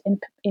opened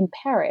in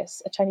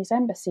Paris, a Chinese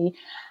embassy,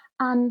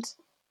 and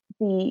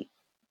the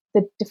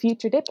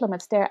future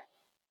diplomats there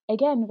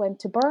again went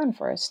to Bern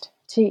first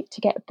to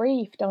get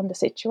briefed on the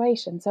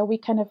situation. So we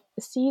kind of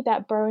see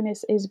that Bern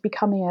is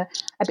becoming a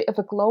bit of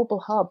a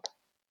global hub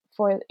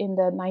in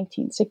the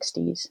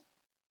 1960s.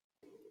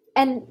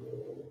 And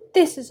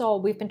this is all,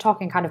 we've been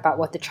talking kind of about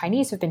what the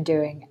Chinese have been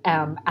doing,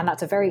 and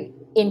that's a very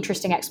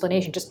interesting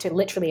explanation, just to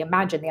literally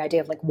imagine the idea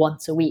of like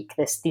once a week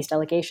these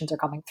delegations are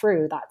coming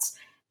through. That's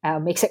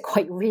makes it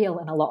quite real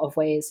in a lot of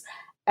ways.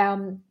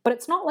 But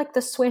it's not like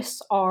the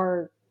Swiss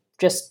are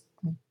just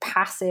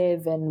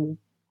passive and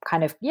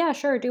kind of, yeah,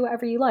 sure, do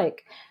whatever you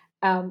like.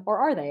 Or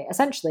are they?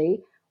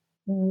 Essentially,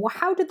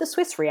 how did the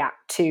Swiss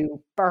react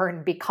to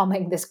Bern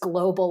becoming this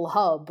global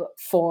hub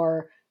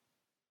for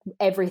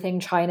everything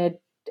China,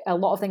 a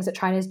lot of things that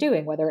China is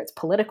doing, whether it's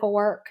political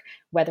work,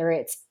 whether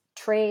it's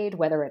trade,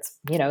 whether it's,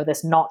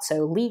 this not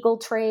so legal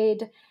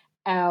trade?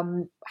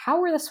 How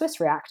are the Swiss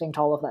reacting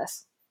to all of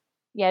this?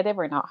 Yeah, they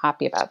were not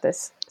happy about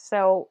this.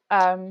 So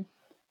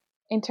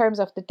in terms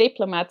of the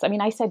diplomats, I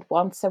mean, I said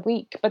once a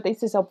week, but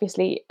this is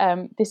obviously,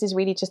 this is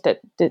really just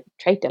the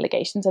trade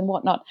delegations and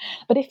whatnot.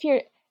 But if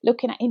you're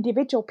looking at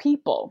individual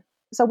people,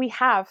 so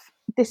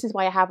this is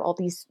why I have all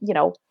these, I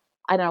don't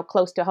know,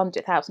 close to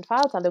 100,000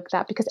 files I looked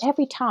at, because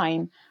every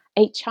time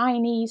a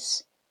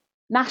Chinese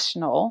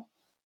national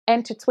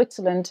entered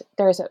Switzerland,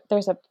 there's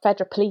a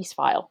federal police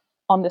file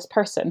on this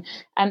person.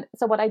 And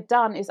so what I'd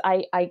done is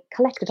I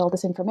collected all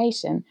this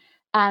information,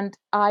 and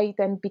I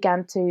then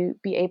began to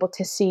be able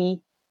to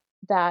see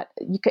that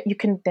you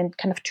can then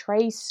kind of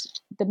trace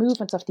the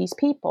movements of these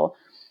people.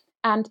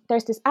 And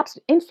there's this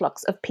absolute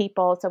influx of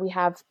people. So we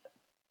have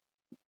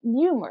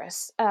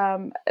numerous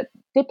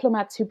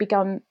diplomats who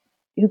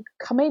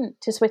come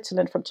into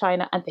Switzerland from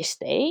China, and they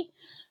stay.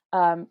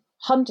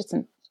 Hundreds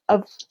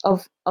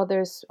of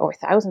others, or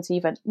thousands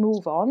even,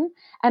 move on.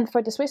 And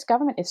for the Swiss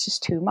government, it's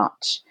just too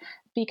much,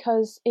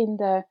 because in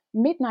the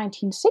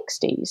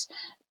mid-1960s,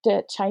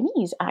 the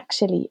Chinese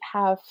actually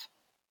have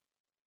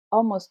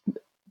almost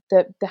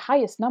the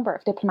highest number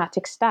of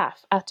diplomatic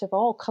staff out of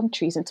all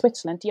countries in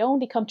Switzerland. The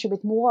only country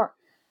with more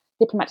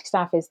diplomatic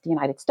staff is the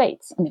United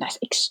States. I mean, that's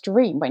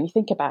extreme when you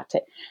think about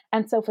it.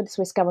 And so for the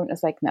Swiss government,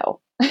 it's like,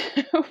 no,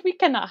 we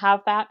cannot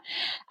have that.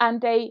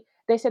 And they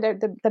said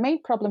the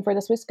main problem for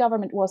the Swiss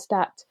government was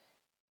that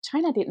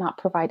China did not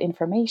provide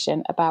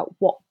information about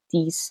what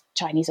these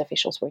Chinese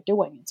officials were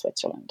doing in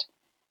Switzerland.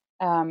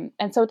 And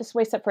so the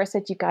Swiss at first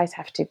said, you guys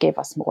have to give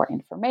us more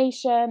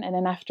information. And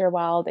then after a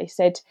while, they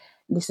said,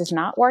 this is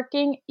not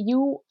working.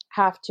 You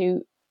have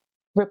to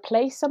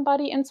replace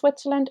somebody in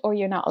Switzerland, or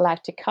you're not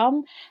allowed to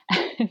come.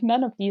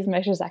 None of these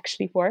measures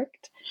actually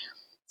worked.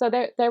 So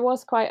there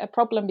was quite a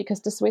problem, because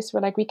the Swiss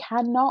were like, we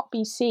cannot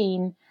be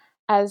seen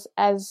as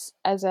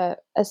a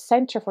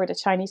center for the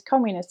Chinese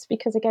communists,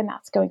 because again,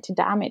 that's going to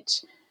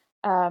damage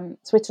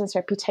Switzerland's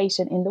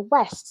reputation in the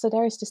West. So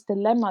there is this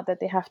dilemma that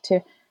they have to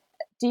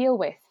deal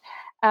with.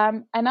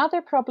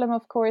 Another problem,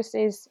 of course,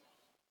 is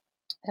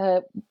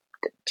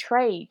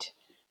trade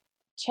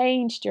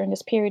changed during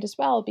this period as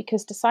well,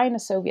 because the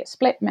Sino-Soviet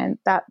split meant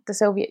that the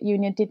Soviet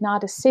Union did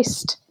not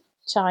assist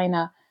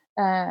China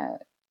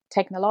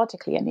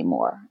technologically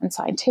anymore and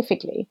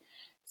scientifically.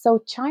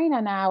 So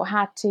China now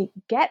had to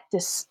get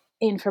this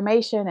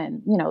information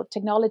and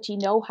technology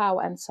know-how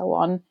and so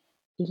on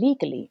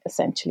illegally,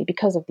 essentially,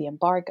 because of the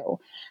embargo.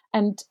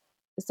 And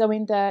so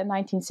in the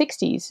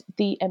 1960s,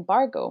 the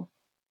embargo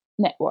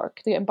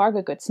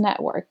goods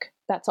network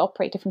that's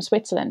operated from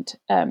Switzerland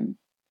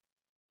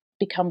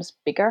becomes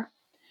bigger.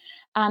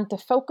 And the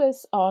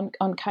focus on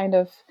kind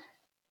of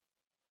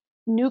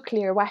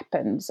nuclear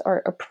weapons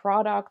or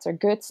products or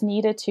goods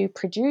needed to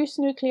produce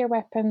nuclear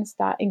weapons,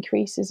 that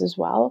increases as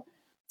well.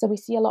 So we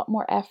see a lot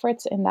more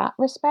efforts in that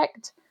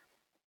respect.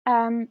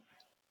 And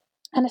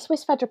the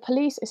Swiss Federal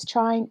Police is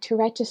trying to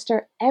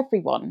register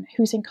everyone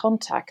who's in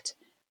contact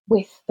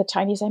with the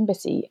Chinese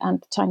embassy and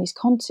the Chinese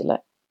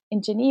consulate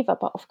in Geneva.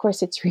 But of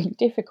course, it's really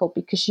difficult,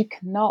 because you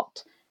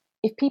cannot,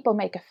 if people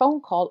make a phone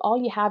call, all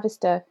you have is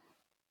the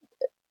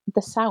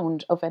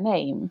sound of a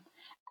name.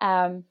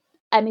 And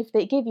if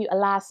they give you a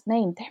last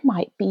name, there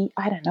might be,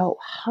 I don't know,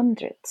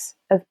 hundreds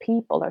of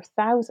people or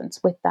thousands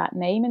with that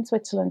name in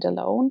Switzerland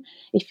alone.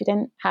 If you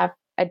didn't have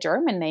a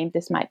German name,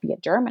 this might be a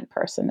German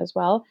person as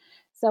well.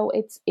 So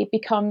it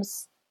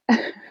becomes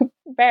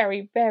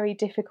very, very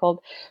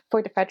difficult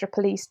for the Federal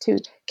Police to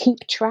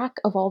keep track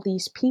of all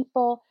these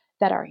people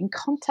that are in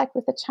contact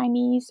with the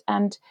Chinese,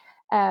 and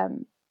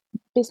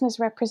business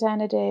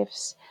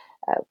representatives.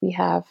 We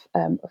have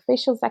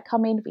officials that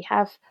come in. We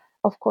have,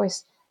 of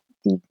course,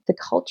 the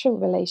cultural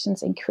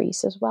relations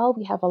increase as well.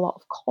 We have a lot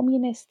of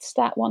communists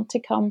that want to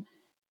come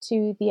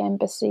to the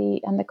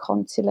embassy and the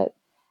consulate.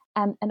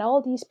 And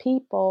all these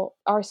people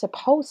are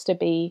supposed to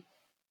be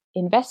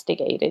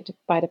investigated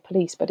by the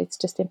police, but it's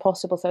just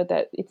impossible. So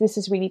that this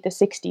is really, the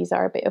 60s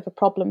are a bit of a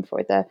problem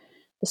for the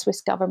the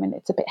Swiss government,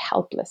 it's a bit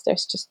helpless.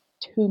 There's just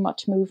too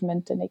much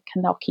movement and they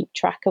cannot keep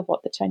track of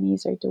what the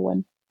Chinese are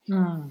doing.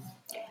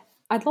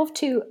 I'd love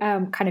to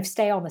kind of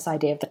stay on this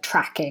idea of the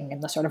tracking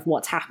and the sort of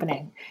what's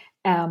happening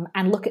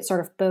and look at sort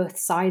of both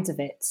sides of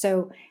it.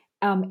 So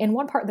in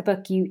one part of the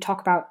book, you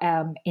talk about,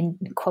 in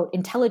quote,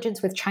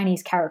 intelligence with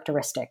Chinese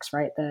characteristics,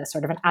 right? The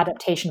sort of an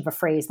adaptation of a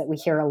phrase that we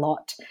hear a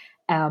lot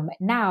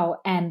now.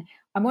 And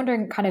I'm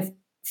wondering kind of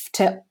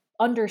to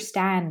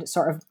understand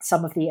sort of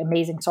some of the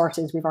amazing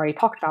sources we've already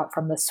talked about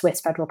from the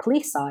Swiss Federal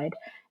Police side,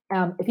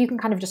 if you can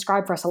kind of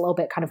describe for us a little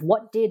bit kind of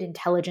what did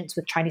intelligence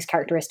with Chinese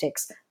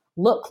characteristics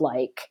look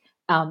like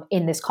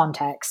in this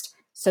context,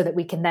 so that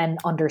we can then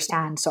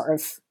understand sort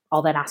of,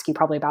 I'll then ask you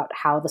probably about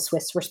how the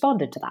Swiss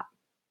responded to that.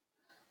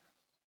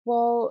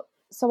 Well,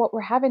 so what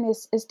we're having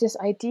is this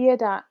idea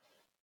that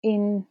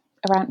in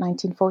around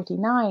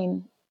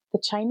 1949, the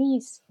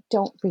Chinese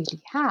don't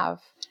really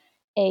have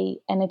an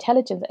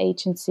intelligence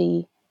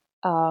agency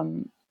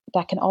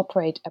that can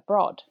operate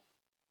abroad.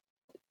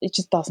 It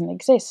just doesn't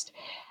exist.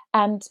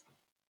 And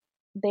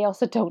they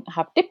also don't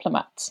have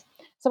diplomats.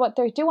 So what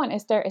they're doing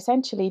is they're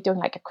essentially doing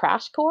like a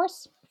crash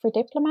course for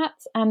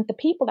diplomats. And the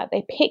people that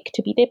they pick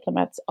to be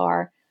diplomats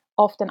are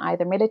often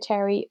either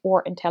military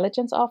or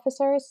intelligence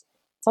officers,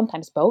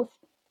 sometimes both.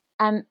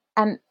 And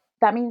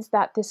that means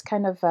that this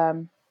kind of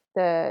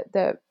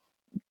the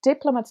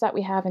diplomats that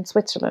we have in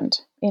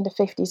Switzerland in the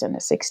 50s and the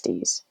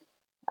 60s,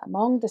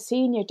 among the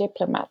senior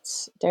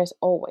diplomats, there's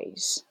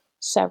always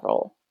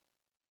several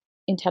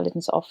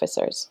intelligence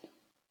officers.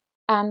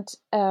 And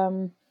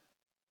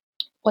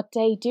what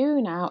they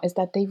do now is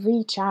that they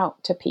reach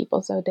out to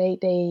people. So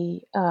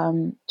they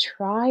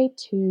try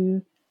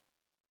to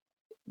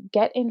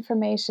get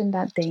information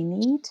that they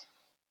need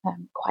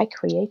quite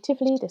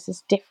creatively. This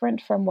is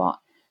different from what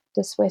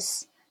the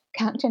Swiss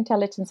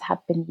counterintelligence have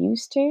been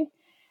used to.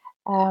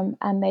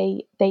 And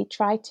they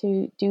try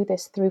to do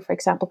this through, for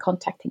example,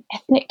 contacting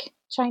ethnic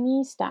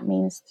Chinese. That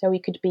means, so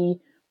it could be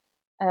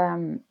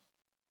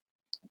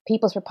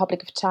People's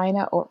Republic of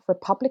China or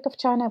Republic of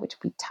China, which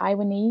would be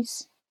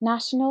Taiwanese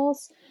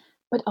nationals,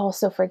 but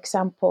also, for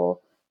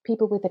example,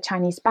 people with a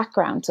Chinese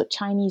background, so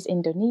Chinese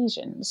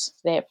Indonesians.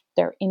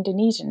 They're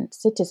Indonesian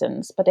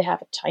citizens, but they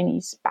have a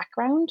Chinese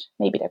background.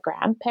 Maybe their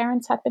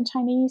grandparents had been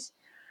Chinese,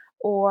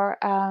 or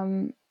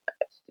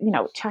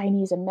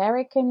Chinese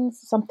Americans,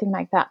 something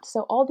like that.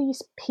 So all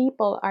these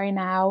people are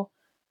now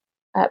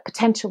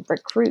potential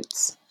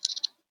recruits,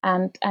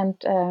 and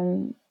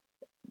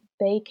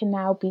they can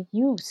now be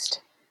used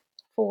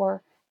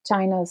for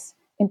China's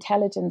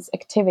intelligence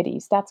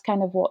activities. That's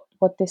kind of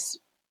what this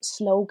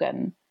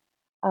slogan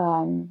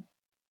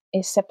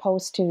is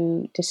supposed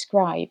to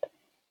describe.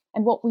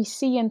 And what we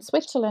see in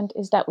Switzerland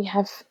is that we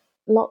have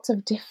lots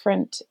of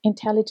different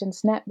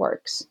intelligence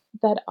networks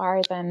that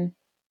are then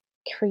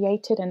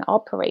created and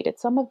operated.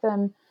 Some of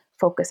them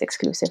focus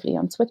exclusively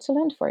on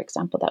Switzerland. For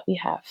example, that we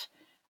have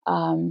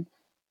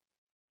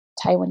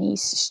Taiwanese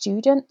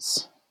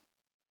students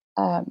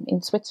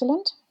in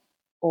Switzerland,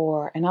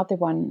 or another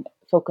one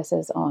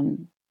focuses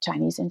on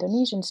Chinese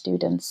Indonesian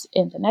students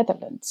in the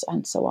Netherlands,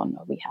 and so on.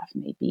 Or we have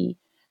maybe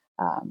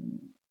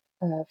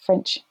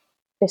French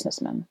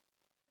businessmen,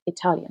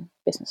 Italian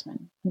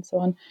businessmen, and so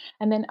on.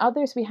 And then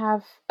others we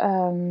have,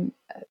 and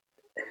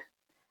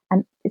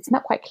it's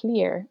not quite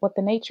clear what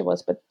the nature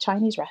was, but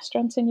Chinese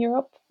restaurants in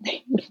Europe,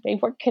 they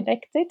were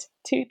connected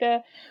to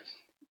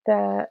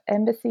the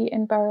embassy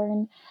in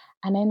Bern.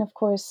 And then, of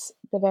course,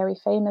 the very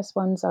famous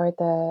ones are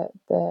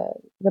the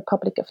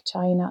Republic of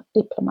China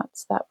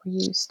diplomats that were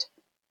used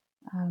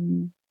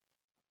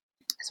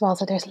as well.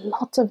 So there's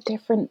lots of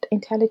different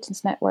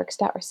intelligence networks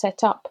that are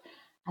set up,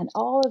 and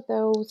all of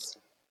those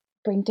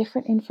bring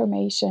different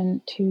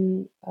information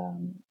to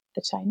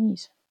the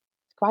Chinese.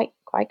 Quite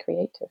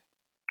creative.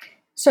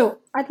 So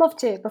I'd love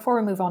to, before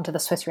we move on to the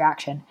Swiss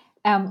reaction,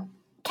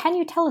 can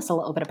you tell us a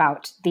little bit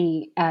about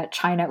the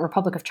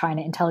Republic of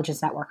China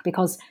Intelligence Network?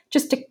 Because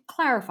just to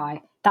clarify,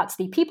 that's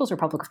the People's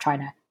Republic of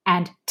China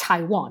and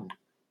Taiwan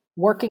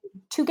working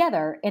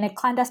together in a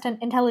clandestine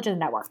intelligence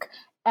network,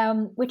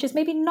 which is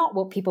maybe not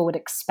what people would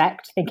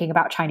expect thinking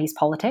about Chinese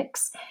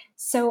politics.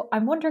 So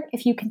I'm wondering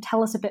if you can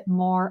tell us a bit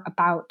more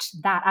about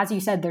that. As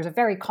you said, there's a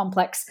very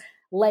complex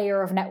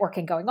layer of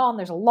networking going on.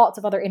 There's lots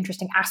of other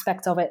interesting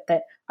aspects of it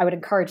that I would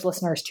encourage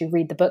listeners to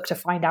read the book to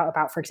find out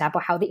about, for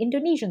example, how the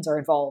Indonesians are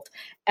involved.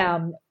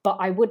 But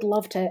I would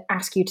love to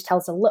ask you to tell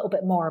us a little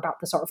bit more about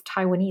the sort of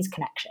Taiwanese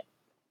connection.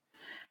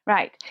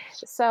 Right.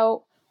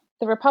 So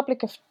the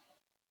Republic of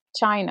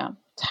China,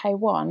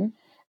 Taiwan,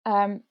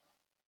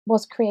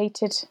 was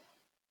created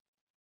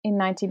in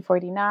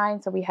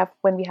 1949. So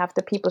when we have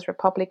the People's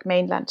Republic,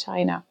 mainland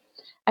China.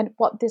 And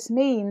what this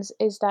means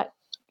is that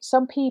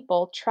some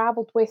people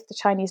traveled with the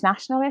Chinese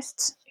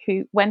nationalists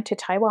who went to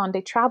Taiwan.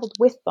 They traveled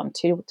with them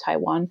to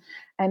Taiwan,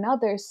 and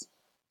others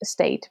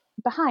stayed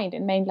behind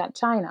in mainland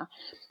China.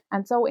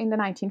 And so in the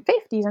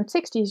 1950s and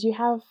 60s, you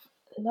have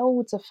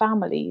loads of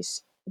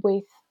families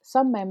with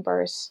some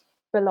members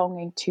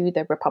belonging to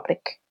the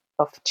Republic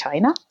of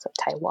China, so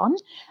Taiwan,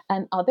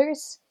 and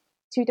others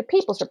to the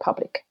People's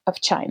Republic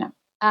of China.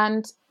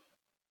 And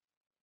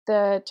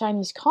the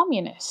Chinese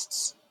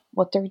communists,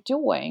 what they're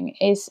doing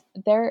is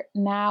they're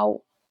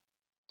now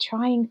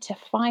trying to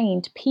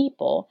find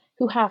people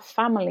who have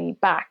family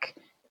back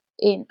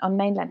on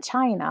mainland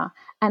China,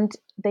 and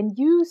then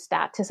use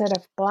that to sort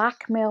of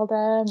blackmail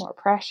them or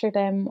pressure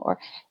them or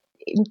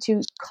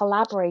into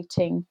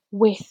collaborating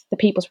with the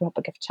People's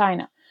Republic of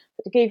China.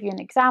 So to give you an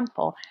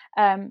example,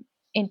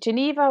 in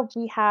Geneva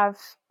we have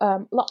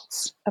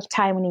lots of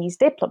Taiwanese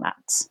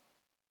diplomats,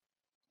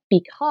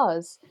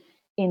 because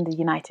in the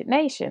United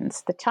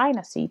Nations the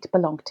China seat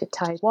belonged to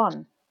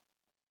Taiwan,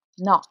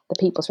 not the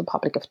People's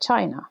Republic of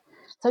China.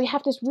 So you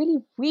have this really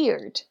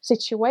weird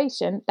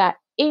situation that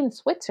in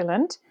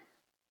Switzerland,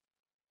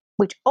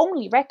 which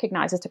only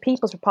recognizes the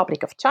People's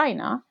Republic of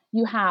China,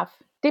 you have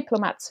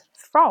diplomats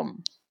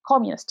from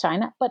Communist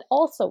China, but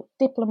also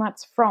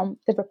diplomats from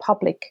the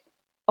Republic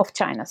of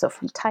China, so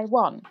from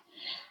Taiwan.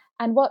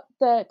 And what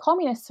the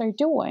communists are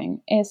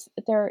doing is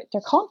they're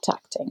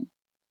contacting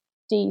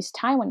these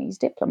Taiwanese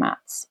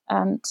diplomats,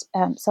 and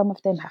some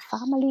of them have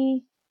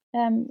family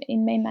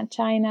in mainland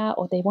China,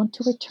 or they want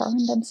to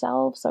return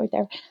themselves, or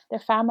their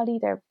family,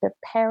 their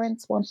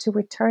parents want to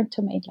return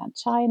to mainland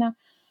China.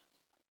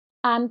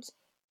 And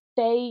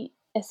they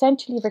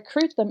essentially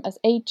recruit them as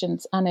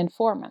agents and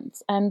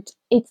informants. And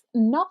it's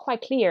not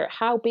quite clear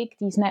how big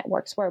these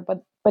networks were,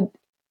 but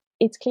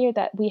it's clear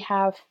that we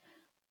have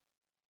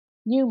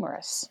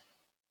numerous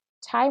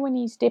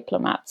Taiwanese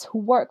diplomats who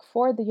work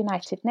for the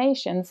United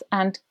Nations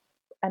and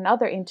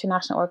other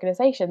international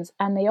organizations,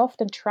 and they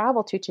often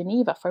travel to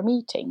Geneva for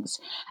meetings.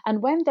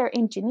 And when they're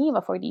in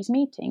Geneva for these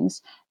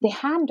meetings, they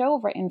hand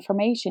over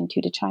information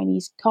to the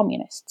Chinese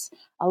communists.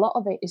 A lot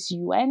of it is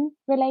UN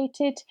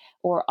related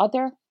or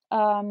other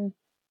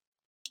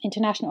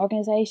international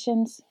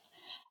organizations,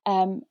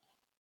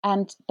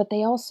 but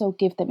they also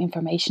give them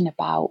information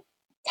about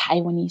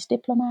Taiwanese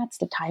diplomats,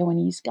 the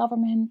Taiwanese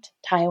government,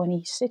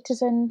 Taiwanese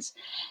citizens.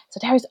 So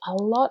there's a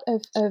lot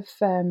of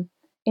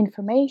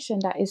information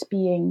that is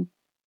being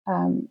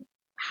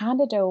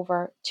handed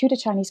over to the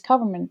Chinese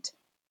government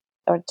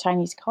or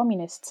Chinese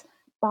communists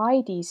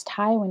by these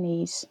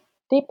Taiwanese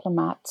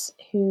diplomats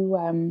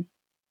who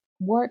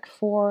work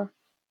for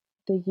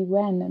the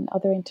UN and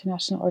other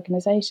international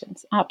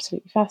organizations.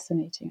 Absolutely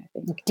fascinating, I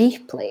think.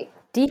 Deeply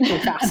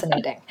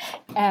fascinating.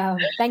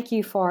 Thank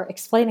you for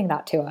explaining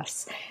that to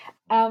us.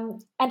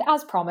 And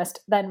as promised,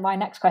 then my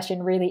next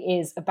question really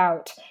is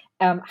about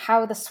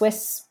how the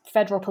Swiss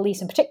Federal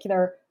Police in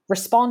particular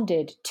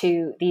responded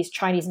to these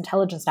Chinese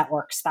intelligence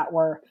networks that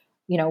were,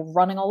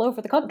 running all over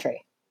the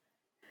country.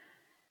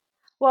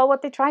 Well,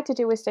 what they tried to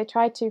do is they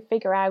tried to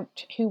figure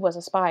out who was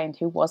a spy and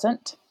who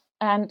wasn't.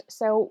 And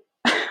so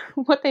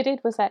what they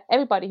did was that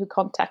everybody who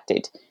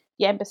contacted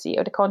the embassy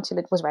or the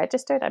consulate was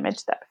registered. I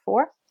mentioned that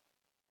before.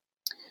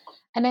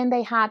 And then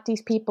they had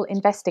these people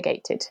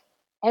investigated.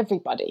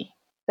 Everybody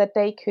that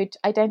they could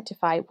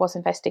identify was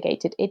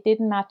investigated. It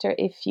didn't matter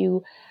if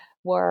you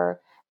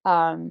were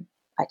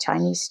a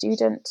Chinese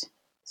student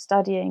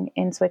studying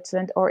in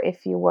Switzerland, or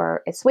if you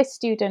were a Swiss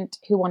student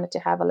who wanted to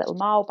have a little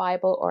Mao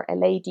Bible, or a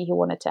lady who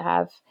wanted to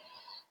have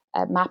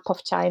a map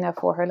of China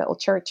for her little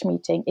church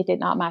meeting. It did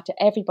not matter.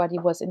 Everybody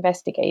was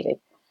investigated.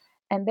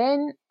 And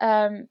then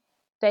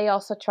they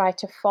also tried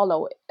to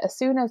follow, as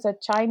soon as a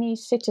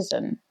Chinese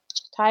citizen,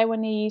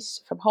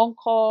 Taiwanese, from Hong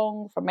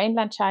Kong, from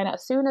mainland China,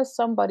 as soon as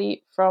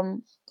somebody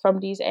from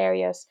these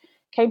areas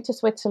came to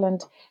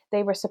Switzerland,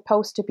 they were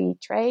supposed to be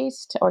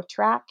traced or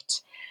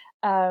tracked.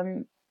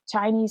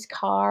 Chinese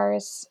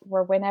cars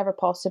were, whenever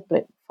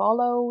possible,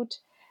 followed.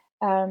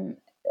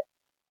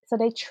 So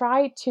they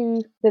tried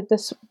to,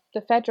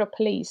 the federal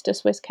police, the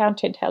Swiss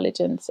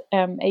counterintelligence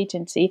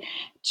agency,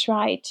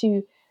 tried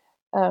to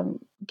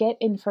get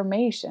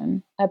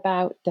information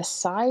about the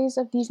size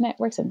of these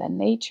networks and the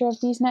nature of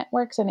these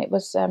networks. And it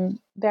was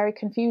very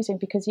confusing,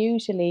 because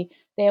usually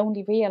they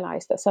only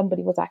realized that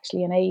somebody was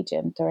actually an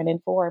agent or an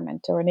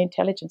informant or an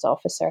intelligence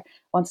officer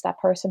once that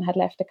person had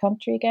left the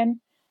country again.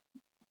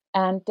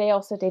 And they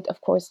also did,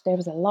 of course, there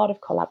was a lot of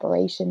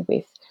collaboration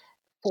with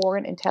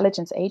foreign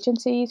intelligence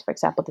agencies, for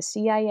example, the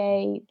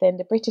CIA, then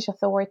the British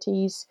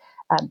authorities,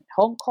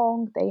 Hong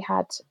Kong, they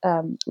had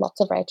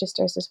lots of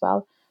registers as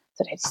well.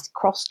 So there's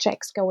cross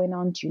checks going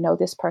on. Do you know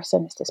this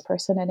person? Is this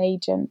person an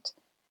agent?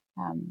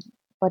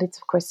 But it's,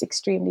 of course,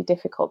 extremely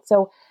difficult.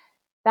 So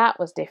that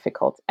was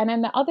difficult. And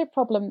then the other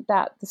problem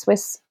that the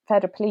Swiss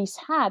Federal Police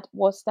had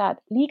was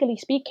that, legally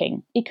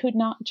speaking, it could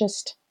not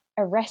just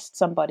arrest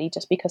somebody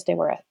just because they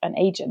were an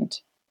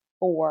agent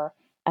or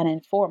an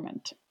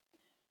informant,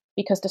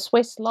 because the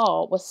Swiss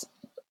law was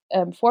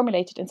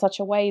formulated in such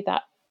a way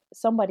that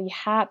somebody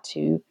had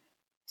to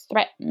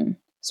threaten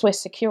Swiss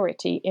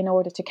security in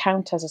order to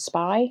count as a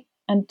spy.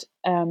 And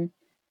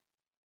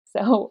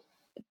so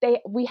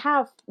we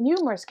have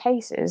numerous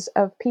cases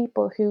of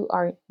people who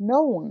are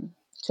known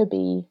to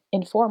be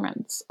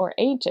informants or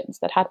agents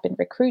that had been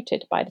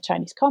recruited by the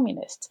Chinese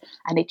communists,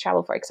 and they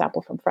travel, for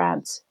example, from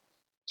France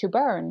to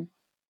Bern,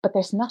 but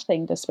there's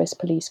nothing the Swiss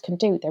police can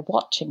do. They're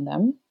watching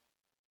them.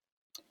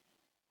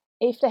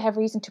 if they have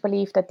reason to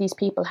believe that these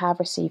people have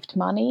received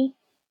money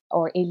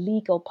or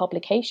illegal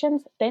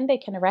publications, then they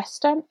can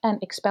arrest them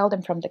and expel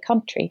them from the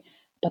country.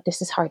 But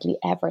this is hardly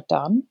ever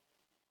done.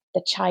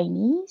 The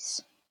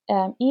Chinese,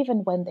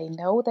 even when they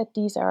know that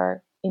these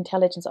are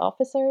intelligence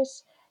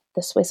officers,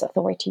 the Swiss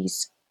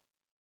authorities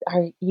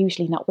are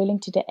usually not willing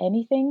to do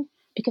anything,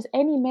 because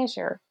any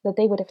measure that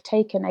they would have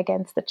taken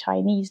against the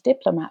Chinese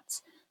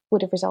diplomats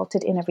would have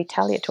resulted in a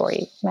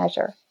retaliatory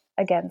measure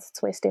against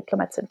Swiss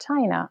diplomats in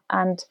China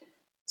and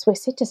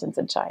Swiss citizens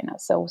in China,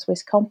 so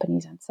Swiss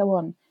companies and so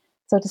on.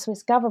 So the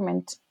Swiss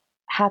government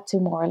had to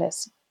more or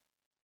less,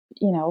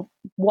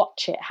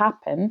 watch it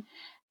happen,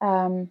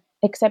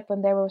 except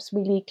when there was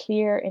really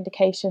clear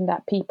indication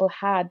that people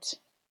had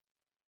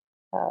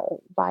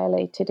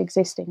violated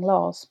existing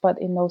laws.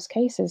 But in most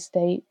cases,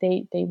 they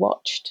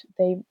watched,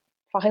 they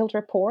filed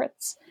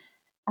reports,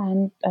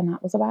 and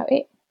that was about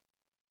it.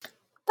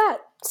 That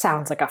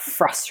sounds like a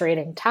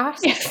frustrating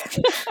task.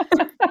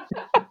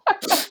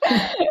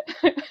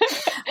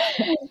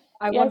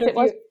 I wonder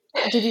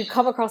did you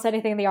come across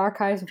anything in the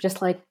archives of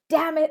just like,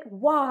 damn it,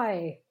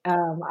 why?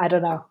 I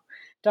don't know.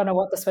 Don't know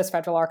what the Swiss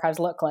Federal Archives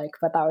look like,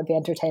 but that would be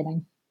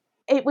entertaining.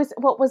 It was,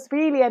 what was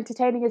really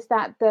entertaining is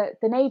that the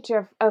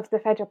nature of the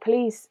federal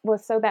police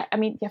was so that,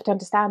 you have to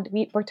understand,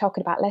 we're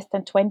talking about less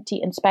than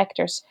 20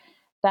 inspectors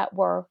that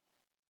were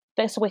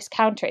the Swiss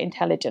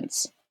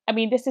counterintelligence.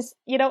 This is,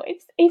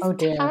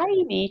 it's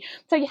tiny.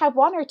 So you have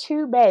one or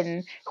two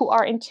men who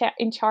are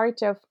in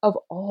charge of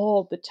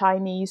all the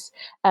Chinese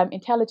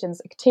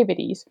intelligence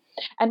activities.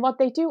 And what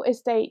they do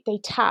is they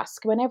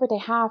task, whenever they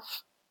have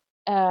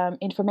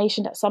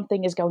information that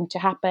something is going to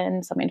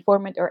happen, some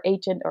informant or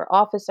agent or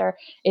officer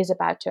is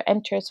about to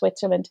enter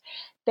Switzerland,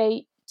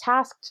 they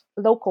tasked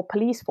local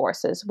police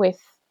forces with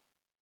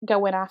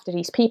going after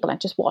these people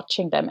and just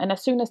watching them. And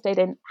as soon as they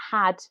then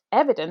had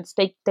evidence,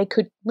 they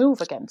could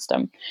move against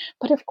them.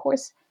 But of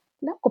course,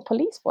 local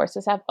police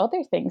forces have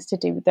other things to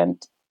do than,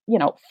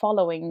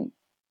 following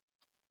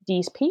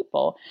these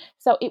people.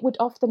 So it would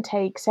often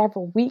take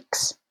several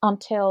weeks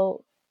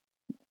until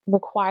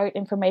required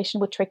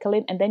information would trickle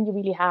in. And then you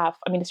really have,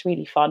 it's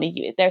really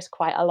funny. There's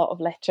quite a lot of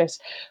letters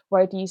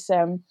where these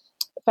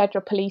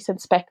federal police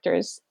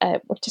inspectors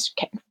were just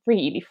getting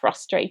really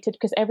frustrated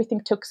because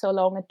everything took so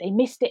long and they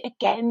missed it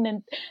again.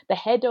 And the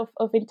head of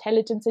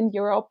intelligence in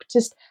Europe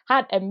just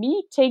had a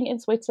meeting in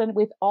Switzerland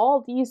with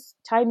all these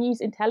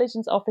Chinese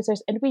intelligence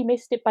officers, and we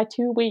missed it by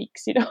 2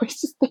 weeks.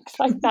 It's just things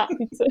like that.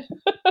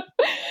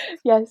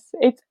 Yes,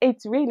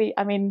 it's really,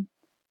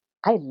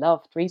 I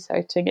loved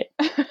researching it.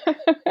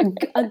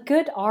 A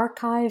good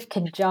archive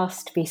can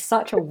just be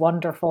such a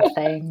wonderful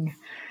thing.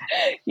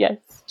 Yes.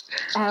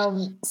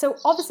 So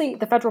obviously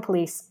the federal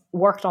police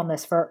worked on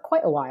this for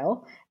quite a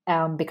while,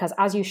 because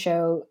as you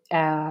show,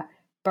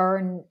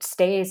 Bern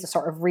stays a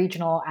sort of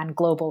regional and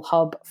global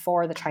hub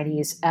for the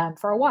Chinese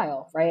for a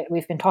while, right?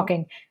 We've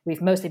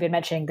mostly been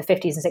mentioning the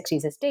 50s and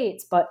 60s as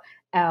dates, but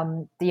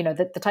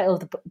the title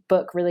of the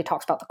book really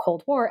talks about the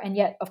Cold War, and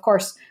yet, of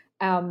course,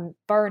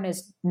 Bern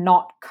is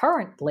not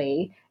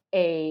currently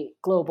a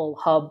global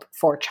hub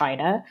for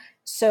China.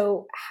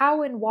 So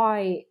how and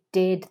why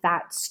did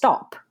that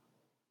stop?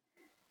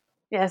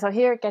 Yeah, so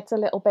here it gets a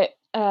little bit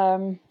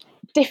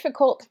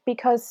difficult,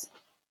 because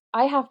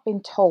I have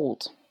been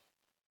told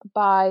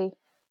by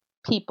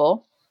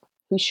people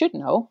who should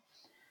know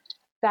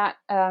that,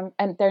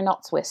 and they're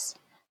not Swiss.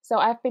 So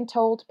I've been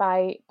told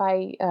by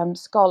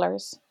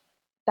scholars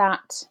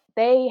that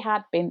they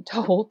had been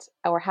told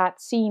or had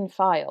seen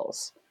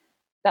files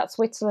that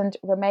Switzerland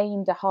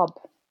remained a hub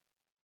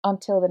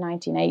until the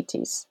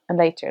 1980s and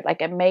later,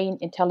 like a main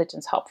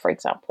intelligence hub, for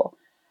example.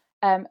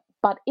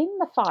 But in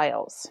the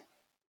files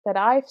that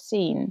I've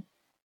seen,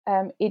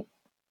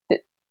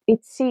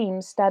 it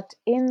seems that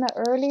in the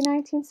early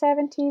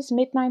 1970s,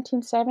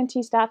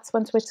 mid-1970s, that's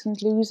when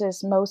Switzerland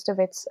loses most of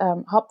its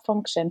hub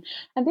function.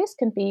 And this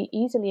can be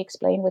easily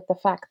explained with the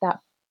fact that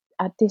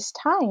at this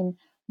time,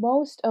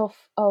 most of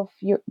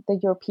the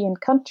European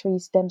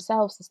countries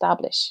themselves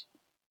establish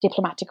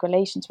diplomatic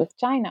relations with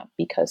China,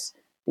 because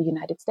the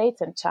United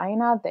States and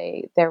China,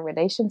 their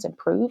relations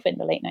improve in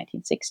the late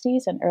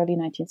 1960s and early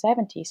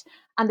 1970s.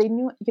 And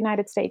the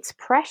United States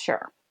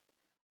pressure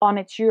on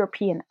its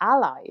European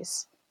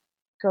allies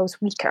grows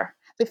weaker.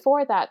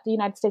 Before that, the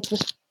United States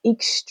was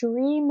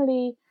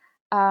extremely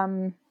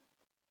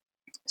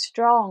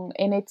strong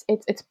in its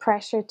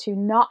pressure to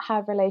not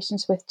have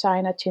relations with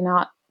China, to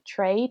not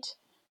trade.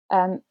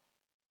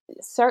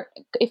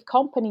 If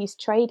companies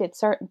traded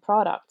certain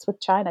products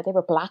with China, they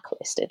were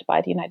blacklisted by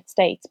the United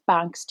States,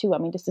 banks too.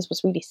 This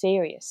was really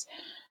serious.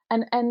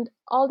 And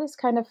all this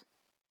kind of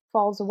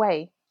falls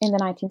away in the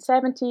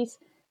 1970s.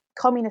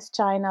 Communist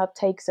China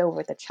takes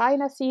over the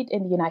China seat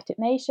in the United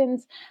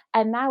Nations,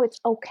 and now it's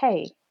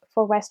okay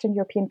for Western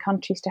European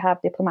countries to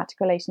have diplomatic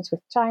relations with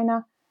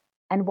China.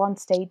 And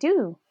once they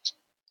do,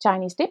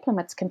 Chinese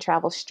diplomats can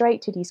travel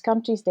straight to these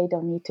countries. They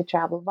don't need to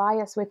travel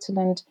via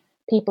Switzerland.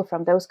 People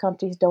from those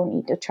countries don't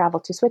need to travel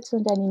to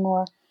Switzerland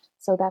anymore.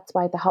 So that's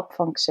why the hub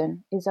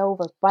function is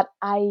over. But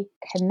I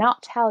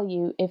cannot tell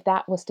you if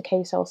that was the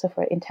case also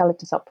for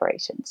intelligence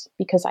operations,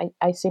 because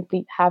I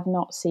simply have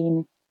not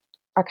seen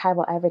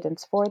archival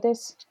evidence for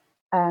this.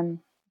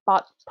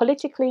 But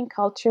politically and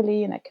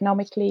culturally and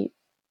economically,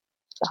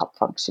 the hub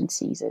function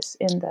ceases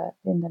in the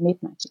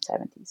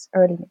mid-1970s,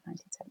 early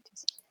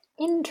mid-1970s.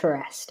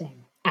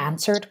 Interesting.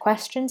 Answered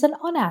questions and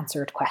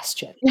unanswered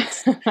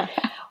questions.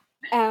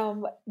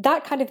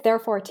 That kind of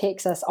therefore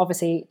takes us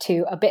obviously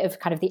to a bit of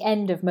kind of the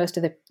end of most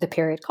of the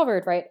period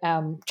covered, right?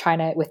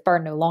 China, with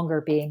Bern no longer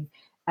being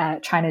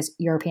China's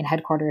European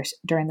headquarters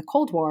during the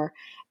Cold War.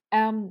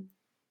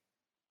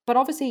 But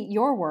obviously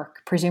your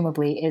work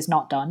presumably is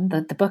not done.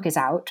 The book is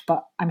out,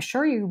 but I'm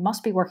sure you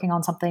must be working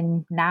on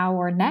something now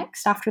or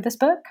next after this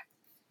book.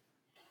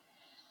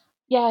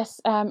 Yes,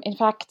 in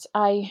fact,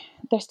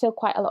 there's still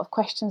quite a lot of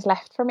questions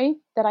left for me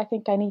that I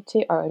think I need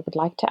to, or I would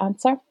like to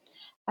answer.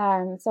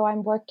 So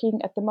I'm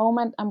working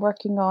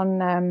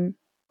on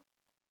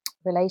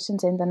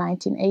relations in the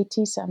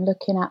 1980s. I'm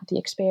looking at the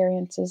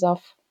experiences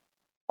of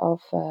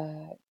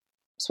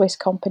Swiss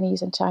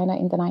companies in China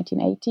in the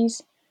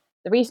 1980s.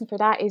 The reason for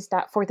that is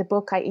that for the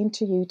book, I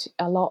interviewed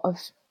a lot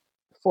of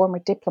former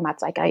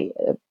diplomats, like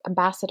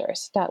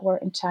ambassadors that were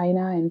in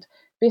China and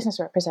business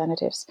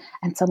representatives.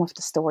 And some of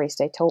the stories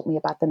they told me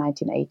about the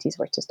 1980s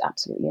were just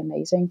absolutely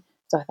amazing.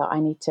 So I thought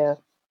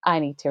I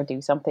need to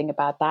do something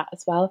about that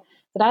as well.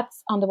 So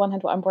that's on the one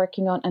hand what I'm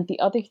working on. And the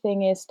other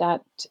thing is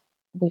that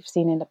we've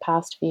seen in the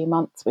past few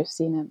months, we've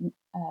seen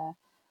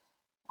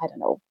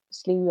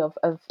slew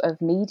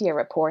of media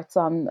reports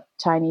on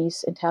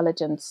Chinese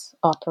intelligence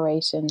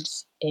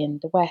operations in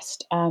the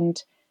West.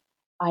 And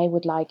I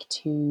would like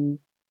to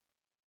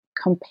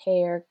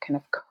compare kind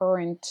of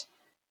current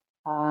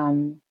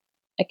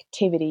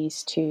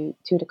activities to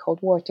the Cold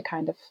War to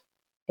kind of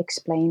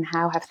explain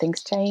how have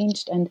things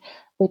changed and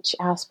which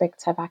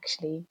aspects have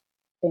actually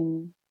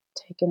been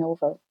taken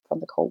over from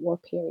the Cold War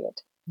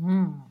period.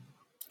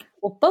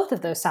 Well, both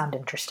of those sound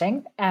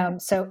interesting.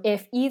 So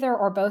if either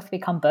or both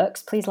become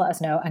books, please let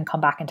us know and come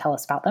back and tell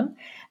us about them.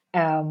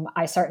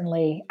 I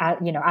certainly,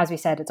 as we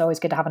said, it's always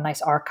good to have a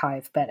nice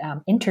archive, but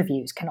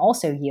interviews can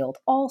also yield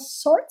all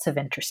sorts of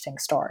interesting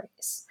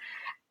stories.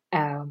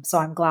 So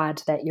I'm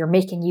glad that you're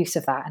making use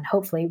of that, and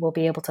hopefully we'll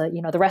be able to,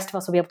 the rest of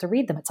us will be able to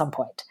read them at some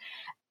point.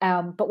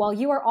 But while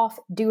you are off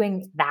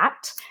doing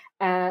that,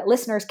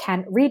 listeners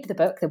can read the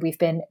book that we've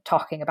been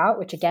talking about,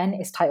 which again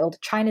is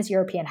titled China's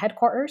European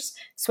Headquarters,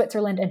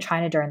 Switzerland and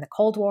China During the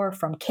Cold War,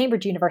 from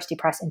Cambridge University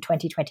Press in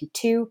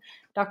 2022.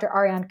 Dr.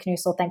 Ariane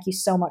Knussel, thank you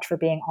so much for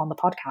being on the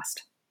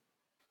podcast.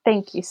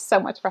 Thank you so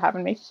much for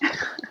having me.